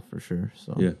downfall for sure.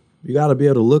 So yeah. You got to be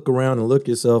able to look around and look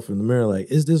yourself in the mirror like,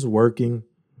 is this working?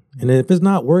 And then if it's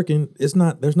not working, there's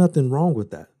nothing wrong with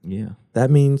that. Yeah.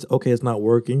 That means, okay, it's not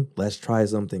working. Let's try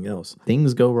something else.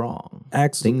 Things go wrong.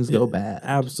 Things go bad.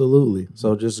 Absolutely.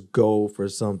 So just go for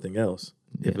something else.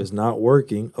 Yeah. If it's not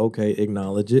working, okay,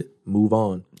 acknowledge it, move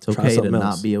on. It's okay to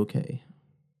not be okay.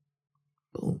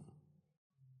 Boom.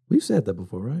 We've said that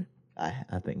before, right?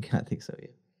 I think so,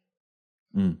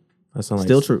 yeah. That sounds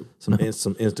still true. Some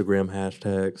Instagram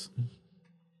hashtags.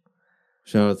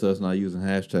 Shout out to us not using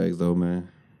hashtags though, man.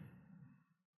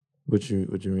 What you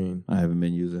mean? I haven't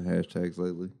been using hashtags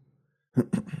lately.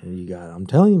 And I'm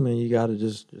telling you, man, you gotta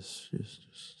just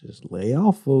lay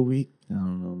off for a week. I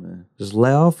don't know, man. Just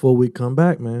lay off for a week, come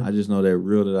back, man. I just know that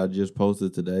reel that I just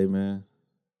posted today, man,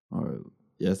 or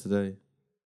yesterday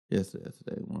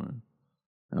morning.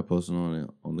 I posted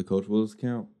on the Coach Willis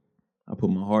account. I put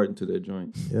my heart into that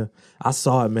joint. Yeah, I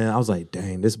saw it, man. I was like,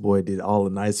 dang, this boy did all the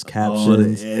nice All the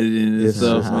captions. editing and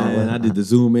stuff, man. I did the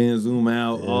zoom in, zoom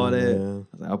out, all that. Man.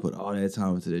 I was like, I put all that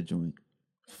time into that joint.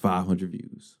 500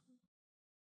 views.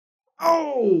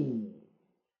 Oh!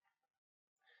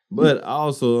 But I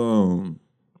also,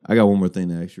 I got one more thing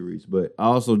to ask you, Reese. But I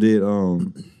also did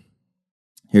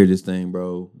hear this thing,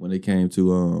 bro, when it came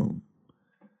to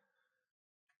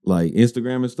like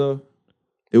Instagram and stuff.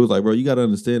 It was like, bro, you gotta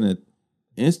understand that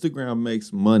Instagram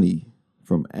makes money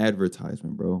from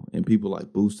advertisement, bro, and people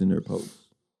like boosting their posts.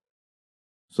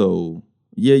 So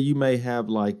yeah, you may have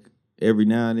like every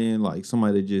now and then like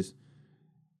somebody that just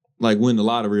like win the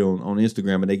lottery on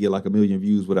Instagram and they get like 1 million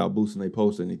views without boosting they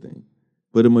post or anything.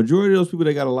 But the majority of those people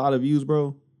that got a lot of views,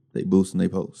 bro, they boosting they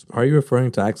posts. Are you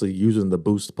referring to actually using the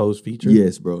boost post feature?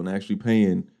 Yes, bro, and actually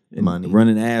paying and money,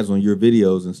 running ads on your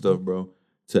videos and stuff, bro,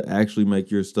 to actually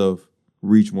make your stuff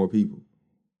reach more people.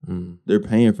 They're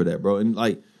paying for that, bro. And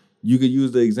like you could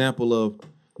use the example of,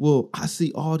 well, I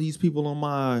see all these people on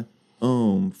my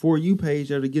For You page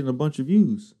that are getting a bunch of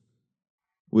views.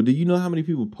 Well, do you know how many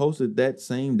people posted that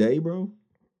same day, bro?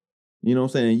 You know what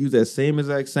I'm saying? And use that same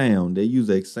exact sound. They use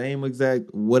that same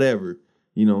exact whatever.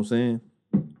 You know what I'm saying?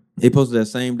 They posted that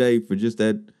same day for just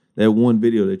that one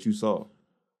video that you saw.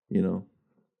 You know?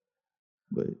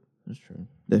 But That's true.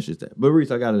 that's just that. But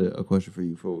Reese, I got a question for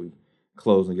you before we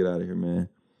close and get out of here, man.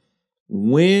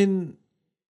 When,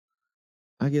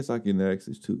 I guess I can ask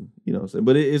this too, you know what I'm saying?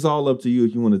 But it's all up to you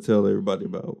if you want to tell everybody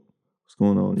about what's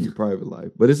going on in your private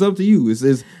life. But it's up to you.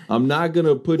 It's I'm not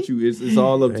gonna put you. It's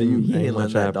all up to you. Ain't Ain't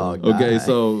much letting that happening. dog Okay, die.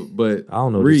 so but I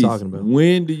don't know what Reese, you're talking about.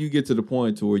 when do you get to the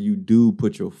point to where you do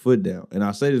put your foot down? And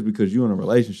I say this because you're in a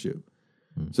relationship.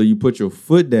 So you put your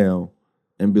foot down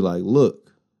and be like,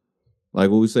 look, like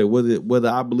what we say, whether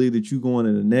I believe that you going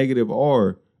in a negative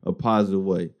or a positive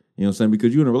way. You know what I'm saying?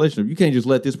 Because you're in a relationship. You can't just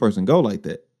let this person go like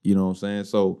that. You know what I'm saying?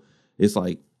 So it's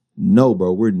like, no,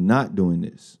 bro, we're not doing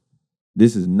this.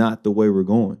 This is not the way we're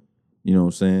going. You know what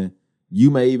I'm saying? You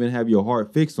may even have your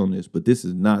heart fixed on this, but this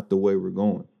is not the way we're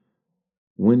going.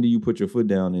 When do you put your foot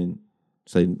down and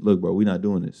say, look, bro, we're not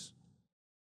doing this?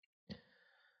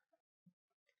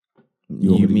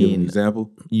 You want me to give an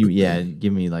example?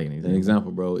 Give me like an example. An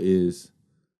example, bro, is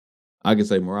I can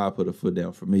say Mariah put a foot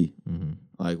down for me. Mm-hmm.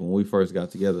 Like when we first got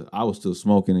together, I was still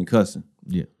smoking and cussing.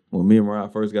 Yeah. When me and Mariah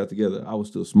first got together, I was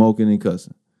still smoking and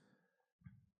cussing.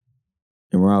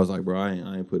 And Mariah was like, bro, I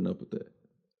ain't putting up with that.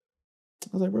 I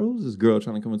was like, bro, who's this girl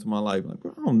trying to come into my life? Like,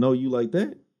 bro, I don't know you like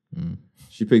that. Mm.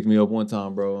 She picked me up one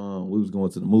time, bro. We was going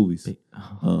to the movies.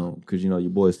 Because, you know,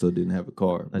 your boy still didn't have a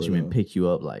car. That you meant pick you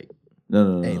up like,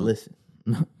 No. hey, listen.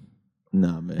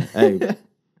 Nah, man. Hey, this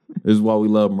is why we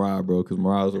love Mariah, bro, because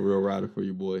Mariah was a real rider for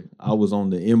your boy. I was on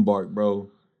the embark, bro,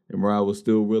 and Mariah was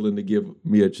still willing to give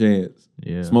me a chance.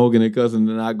 Yeah. Smoking and cussing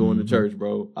and not going to church,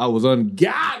 bro. I was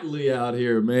ungodly out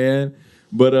here, man.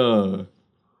 But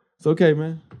it's okay,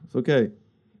 man. It's okay.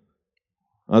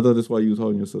 I thought that's why you was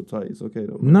holding yourself tight. It's okay,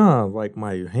 though, bro. Nah, like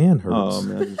my hand hurts. Oh,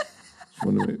 man. I just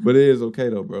wondering. But it is okay,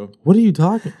 though, bro. What are you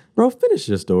talking? Bro, finish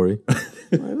your story.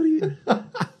 Like, what are you?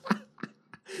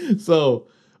 So,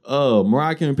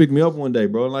 Mariah came and picked me up one day,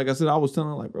 bro. And like I said, I was telling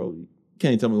her, like, bro, you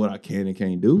can't tell me what I can and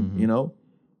can't do, you know?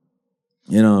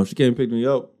 And she came and picked me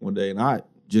up one day, and I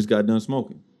just got done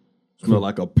smoking. Smelled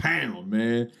like a pound,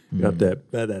 man. Got that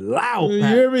loud. You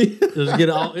hear me? Just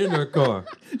get all in her car.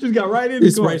 Just got right in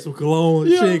the car. Spray some cologne.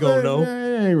 You She ain't what gonna I'm know.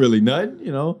 saying? It ain't really nothing,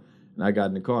 you know? And I got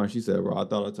in the car, and she said, bro, I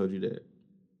thought I told you that.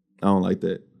 I don't like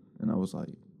that. And I was like,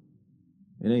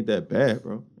 it ain't that bad,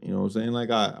 bro. You know what I'm saying? Like,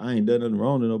 I ain't done nothing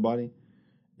wrong to nobody.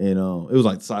 And it was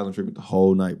like silent treatment the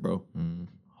whole night, bro.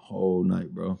 Whole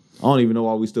night, bro. I don't even know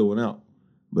why we still went out.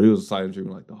 But it was a silent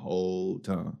treatment like the whole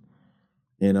time.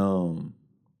 And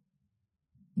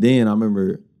then I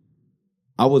remember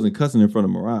I wasn't cussing in front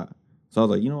of Mariah. So I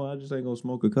was like, you know what? I just ain't gonna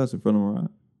smoke or cuss in front of Mariah.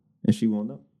 And she won't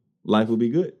know. Life will be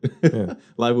good. Yeah.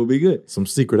 Life will be good. Some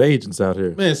secret agents out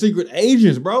here. Man, secret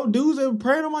agents, bro. Dudes that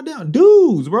praying on my down.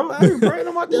 Dudes, bro. I ain't praying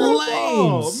on my down.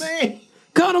 Lames. Man.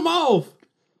 Cut them off.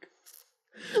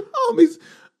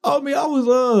 I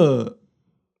was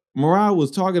Mariah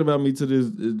was talking about me to this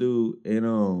dude,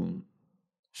 and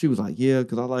she was like, yeah,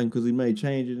 because I like him because he made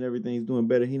changes and everything. He's doing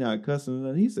better. He not cussing.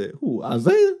 And he said, who,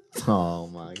 Isaiah? Oh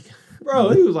my God. Bro,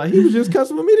 he was like, he was just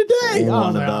cussing with me today.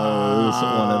 One of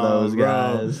those bro.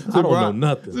 guys. I don't know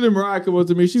nothing. So then Mariah come up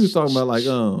to me. She was talking about like,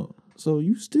 so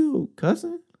you still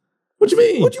cussing? What you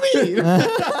mean? What you mean?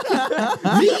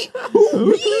 Me?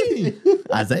 Who? Me?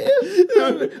 Isaiah?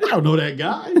 I don't know that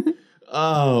guy.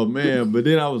 Oh man, but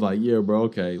then I was like, yeah, bro,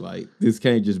 okay, like this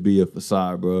can't just be a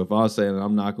facade, bro. If I was saying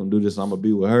I'm not gonna do this, I'm gonna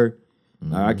be with her,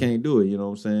 I can't do it, you know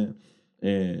what I'm saying?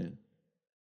 And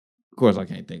of course I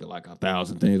can't think of like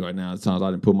 1,000 things right now. At times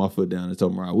I didn't put my foot down and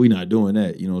told them, all right, we not doing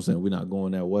that, you know what I'm saying? We're not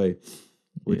going that way,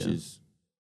 which is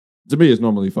to me it's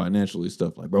normally financially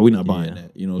stuff like, bro, we're not buying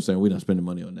that, you know what I'm saying? We're not spending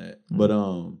money on that. But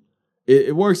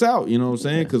it works out, you know what I'm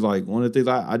saying? Because like one of the things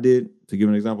I did, to give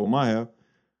an example of my half,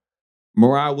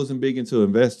 Mariah wasn't big into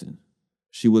investing.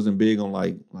 She wasn't big on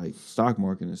like stock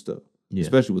market and stuff. Yeah.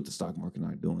 Especially with the stock market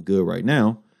not doing good right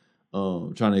now.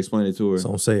 Trying to explain it to her. It's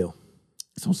on sale.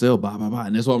 It's on sale, bye, bye, bye.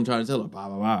 And that's what I'm trying to tell her, bye,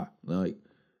 bye, bye. Like,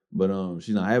 but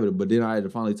she's not having it. But then I had to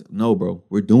finally no, bro,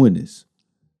 we're doing this.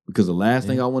 Because the last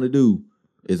thing I want to do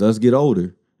is us get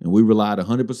older and we relied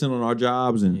 100% on our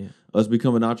jobs and us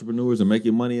becoming entrepreneurs and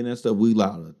making money and that stuff. We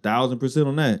relied 1,000%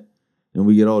 on that. And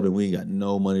we get older and we ain't got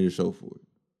no money to show for it.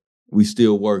 We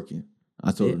still working.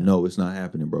 I told her, no, it's not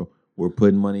happening, bro. We're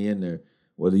putting money in there.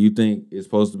 Whether you think it's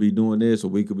supposed to be doing this or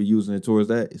we could be using it towards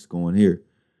that, it's going here.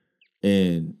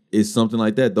 And it's something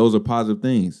like that. Those are positive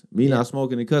things. Me not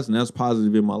smoking and cussing, that's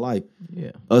positive in my life.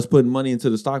 Yeah. Us putting money into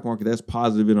the stock market, that's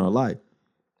positive in our life.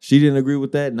 She didn't agree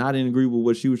with that, and I didn't agree with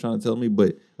what she was trying to tell me,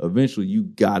 but eventually you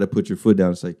got to put your foot down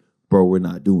and say, bro, we're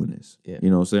not doing this. Yeah. You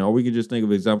know what I'm saying? Or we can just think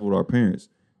of an example with our parents.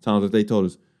 Times that they told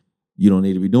us, you don't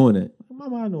need to be doing that.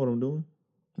 Mama, I know what I'm doing.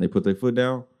 And they put their foot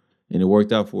down, and it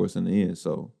worked out for us in the end.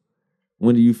 So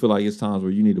when do you feel like it's times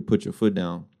where you need to put your foot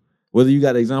down? Whether you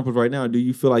got examples right now, do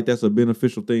you feel like that's a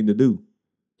beneficial thing to do?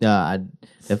 Yeah, I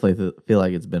definitely feel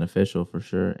like it's beneficial for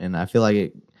sure. And I feel like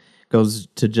it goes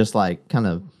to just like kind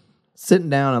of sitting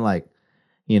down and like,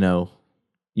 you know,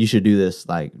 you should do this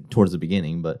like towards the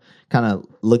beginning, but kind of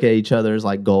look at each other's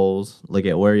like goals, look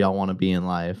at where y'all want to be in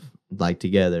life, like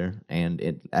together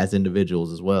and as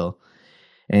individuals as well.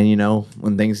 And, you know,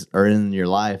 when things are in your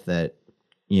life that,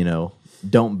 you know,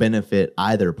 don't benefit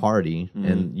either party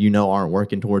and, you know, aren't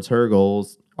working towards her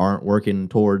goals, aren't working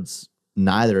towards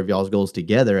neither of y'all's goals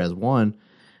together as one,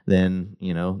 then,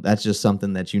 you know, that's just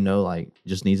something that, you know, like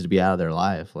just needs to be out of their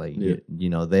life. Like, you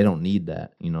know, they don't need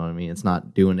that. You know what I mean? It's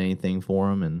not doing anything for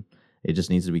them and it just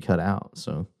needs to be cut out.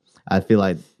 So I feel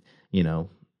like, you know,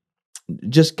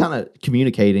 just kind of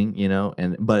communicating, you know,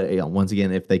 but once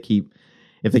again, if they keep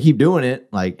doing it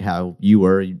like how you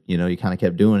were, you know, you kind of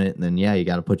kept doing it, and then you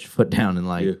got to put your foot down and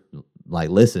like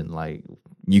listen, like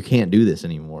you can't do this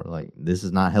anymore. Like this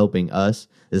is not helping us.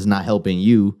 This is not helping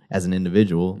you as an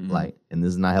individual. Like, and this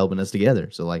is not helping us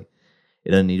together. So like,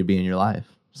 it doesn't need to be in your life.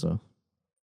 So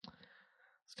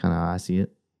it's kind of how I see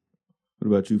it. What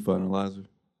about you, finalizer?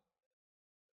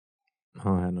 I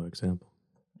don't have no example.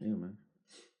 Yeah, man.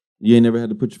 You ain't never had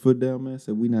to put your foot down, man?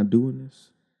 Said we not doing this?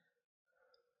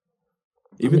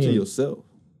 Even to yourself.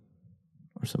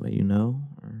 Or somebody you know?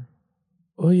 Or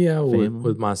well, yeah,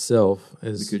 with myself.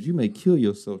 Because you may kill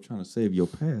yourself trying to save your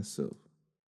past self.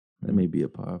 That may be a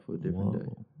powerful different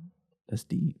day. That's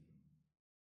deep.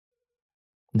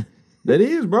 That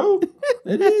is, bro.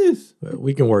 That is.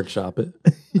 We can workshop it.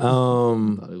 I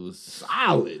thought it was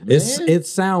solid, man. It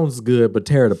sounds good, but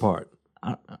tear it apart.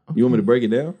 You want me to break it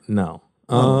down? No.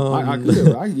 I can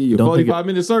give you a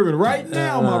 45-minute sermon right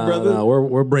now, my brother. No,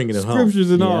 we're bringing it home. Scriptures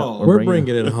and all. We're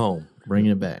bringing it home.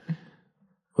 Bringing it back.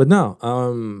 But no,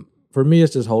 for me,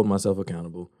 it's just holding myself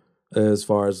accountable. As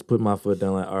far as putting my foot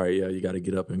down, like, all right, you got to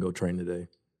get up and go train today.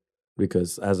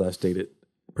 Because as I've stated,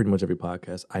 pretty much every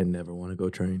podcast, I never want to go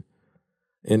train.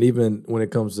 And even when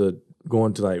it comes to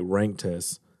going to like rank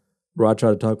tests, bro, I try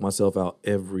to talk myself out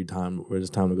every time where it's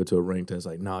time to go to a rank test.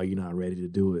 Like, no, you're not ready to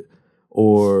do it.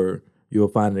 Or you'll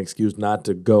find an excuse not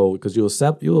to go because you'll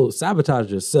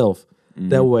sabotage yourself.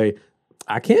 That way,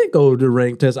 I can't go to the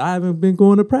rank test. I haven't been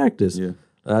going to practice. Yeah.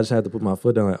 I just have to put my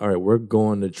foot down like, all right, we're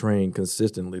going to train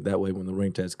consistently. That way, when the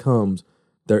rank test comes,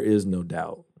 there is no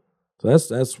doubt. So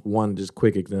that's one just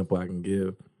quick example I can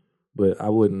give. But I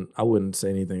wouldn't say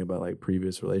anything about like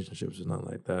previous relationships or nothing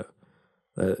like that.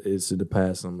 That is in the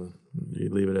past. You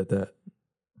leave it at that.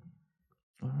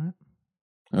 All right.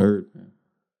 I heard.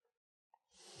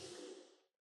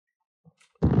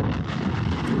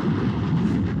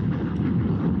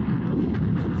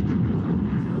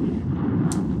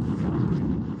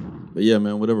 But yeah,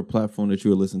 man, whatever platform that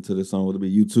you are listening to this on, whether it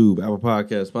be YouTube, Apple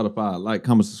Podcasts, Spotify, like,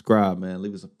 comment, subscribe, man.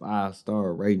 Leave us a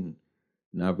 5-star rating.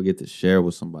 Not forget to share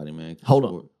with somebody, man. Hold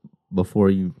on. Before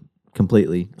you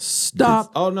completely.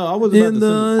 Stop. Oh no, I wasn't In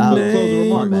about to the send closing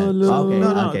name remarks. of love. Okay,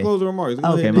 No, okay. closing remarks.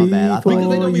 Go Okay, ahead, my man. bad. I thought Because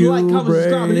they don't be you like, comment,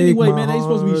 subscribing break anyway, my man. They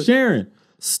supposed to be heart. sharing.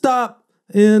 Stop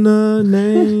in the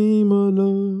name of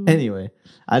love. Anyway,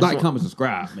 I just Like, comment,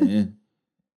 subscribe, man,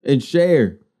 and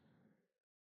share,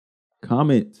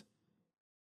 comment,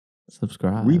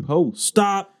 subscribe. repost,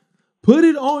 Stop. put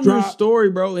it on your Drop. story,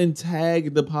 bro, and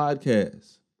tag the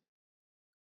podcast.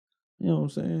 You know what I'm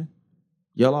saying?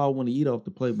 Y'all all want to eat off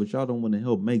the plate, but y'all don't want to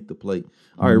help make the plate.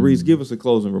 All right, Reese, give us a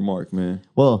closing remark, man.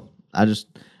 Well, I just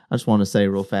want to say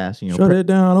real fast, Shut it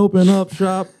down. Open up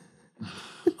shop.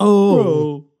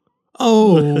 Oh.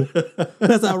 Oh.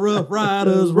 That's how Rough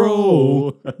Riders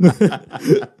roll.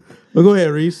 But go ahead,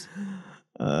 Reese.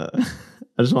 I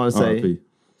just want to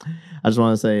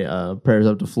say, RIP. prayers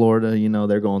up to Florida. You know,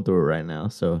 they're going through it right now.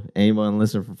 So anyone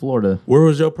listening from Florida, Where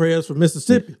was your prayers for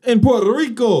Mississippi In Puerto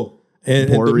Rico. and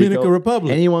Puerto Dominican Rico,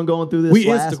 Republic? anyone going through this? We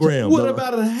last- Instagram. What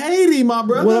about Haiti, my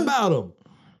brother? What about them?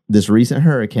 this recent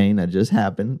hurricane that just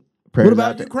happened? Prayers What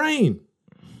about out to- Ukraine?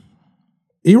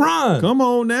 Iran? Come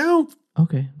on now.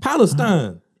 Okay,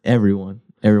 Palestine? everyone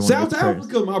South gets prayers.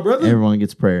 Africa, my brother. Everyone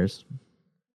gets prayers.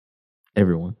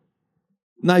 Everyone.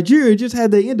 Nigeria just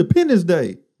had their Independence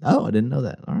Day. Oh, I didn't know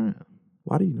that. All right.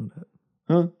 Why do you know that?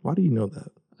 Huh? Why do you know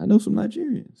that? I know some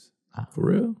Nigerians. For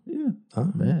real? Yeah.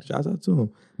 Bet. Shouts out to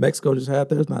them. Mexico just had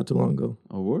theirs not too long ago.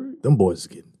 Oh, word? Them boys is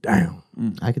getting down.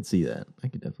 I could see that. I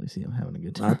could definitely see them having a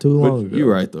good time. Not too long ago. You're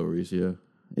right, though, Reese. Yeah.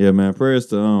 Yeah, man. Prayers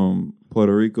to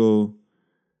Puerto Rico,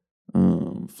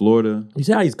 Florida. You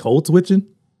see how he's code switching?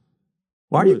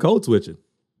 Why are you What? code switching?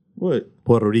 What?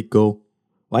 Puerto Rico.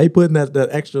 Why you putting that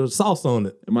extra sauce on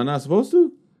it? Am I not supposed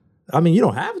to? I mean, you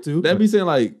don't have to. That be saying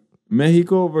like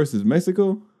Mexico versus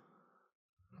Mexico?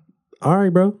 All right,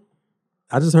 bro.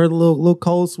 I just heard a little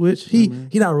code switch. He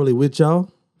not really with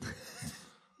y'all.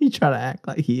 He try to act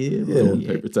like he is. Yeah. but he ain't.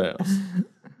 Paper towels.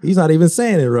 He's not even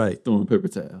saying it right. Throwing paper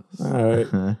towels. All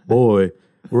right, boy.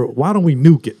 Why don't we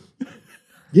nuke it?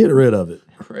 Get rid of it.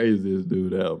 Craziest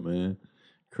dude out, man.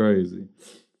 Crazy.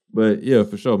 But yeah,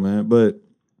 for sure, man. But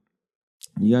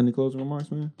you got any closing remarks,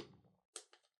 man?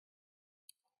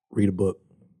 Read a book.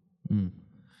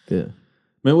 Good.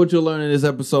 Man, what you'll learn in this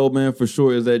episode, man, for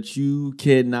sure, is that you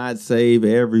cannot save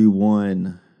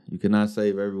everyone. You cannot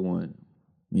save everyone.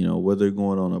 You know, whether you're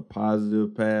going on a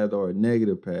positive path or a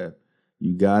negative path,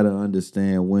 you got to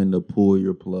understand when to pull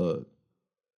your plug.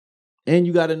 And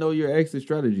you got to know your exit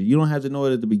strategy. You don't have to know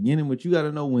it at the beginning, but you got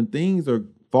to know when things are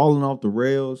falling off the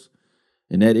rails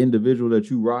and that individual that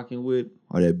you rocking with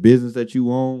or that business that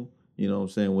you own, you know what I'm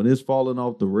saying? When it's falling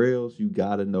off the rails, you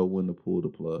got to know when to pull the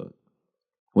plug.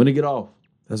 When to get off.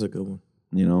 That's a good one.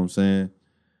 You know what I'm saying?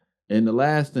 And the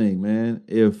last thing, man,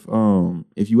 if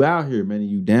you out here, man, and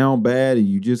you down bad and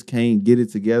you just can't get it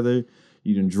together,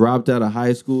 you done dropped out of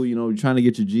high school, you know, you're trying to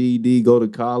get your GED, go to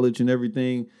college and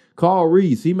everything, call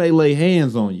Reese. He may lay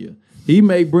hands on you. He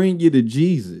may bring you to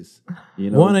Jesus. You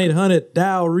know,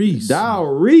 1-800-DIAL-REESE. Dial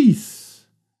Reese.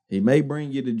 He may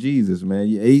bring you to Jesus, man.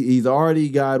 He's already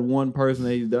got one person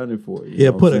that he's done it for. You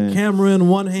know Put what I'm a saying? camera in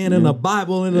one hand and a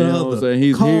Bible in the You know other. what I'm saying?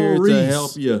 He's Call here Reese. to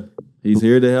help you. He's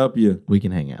here to help you. We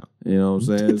can hang out. You know what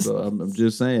I'm saying? So I'm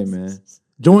just saying, man.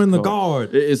 Join the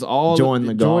guard. It's all Join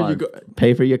the guard. your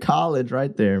Pay for your college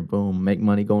right there. Boom. Make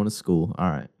money going to school. All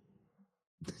right.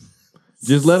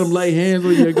 Just let them lay hands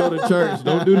on you and go to church.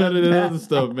 Don't do none of that other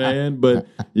stuff, man. But,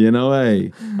 you know,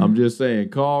 hey, I'm just saying,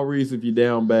 call Reese if you're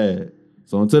down bad.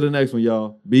 So until the next one,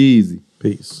 y'all, be easy.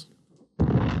 Peace.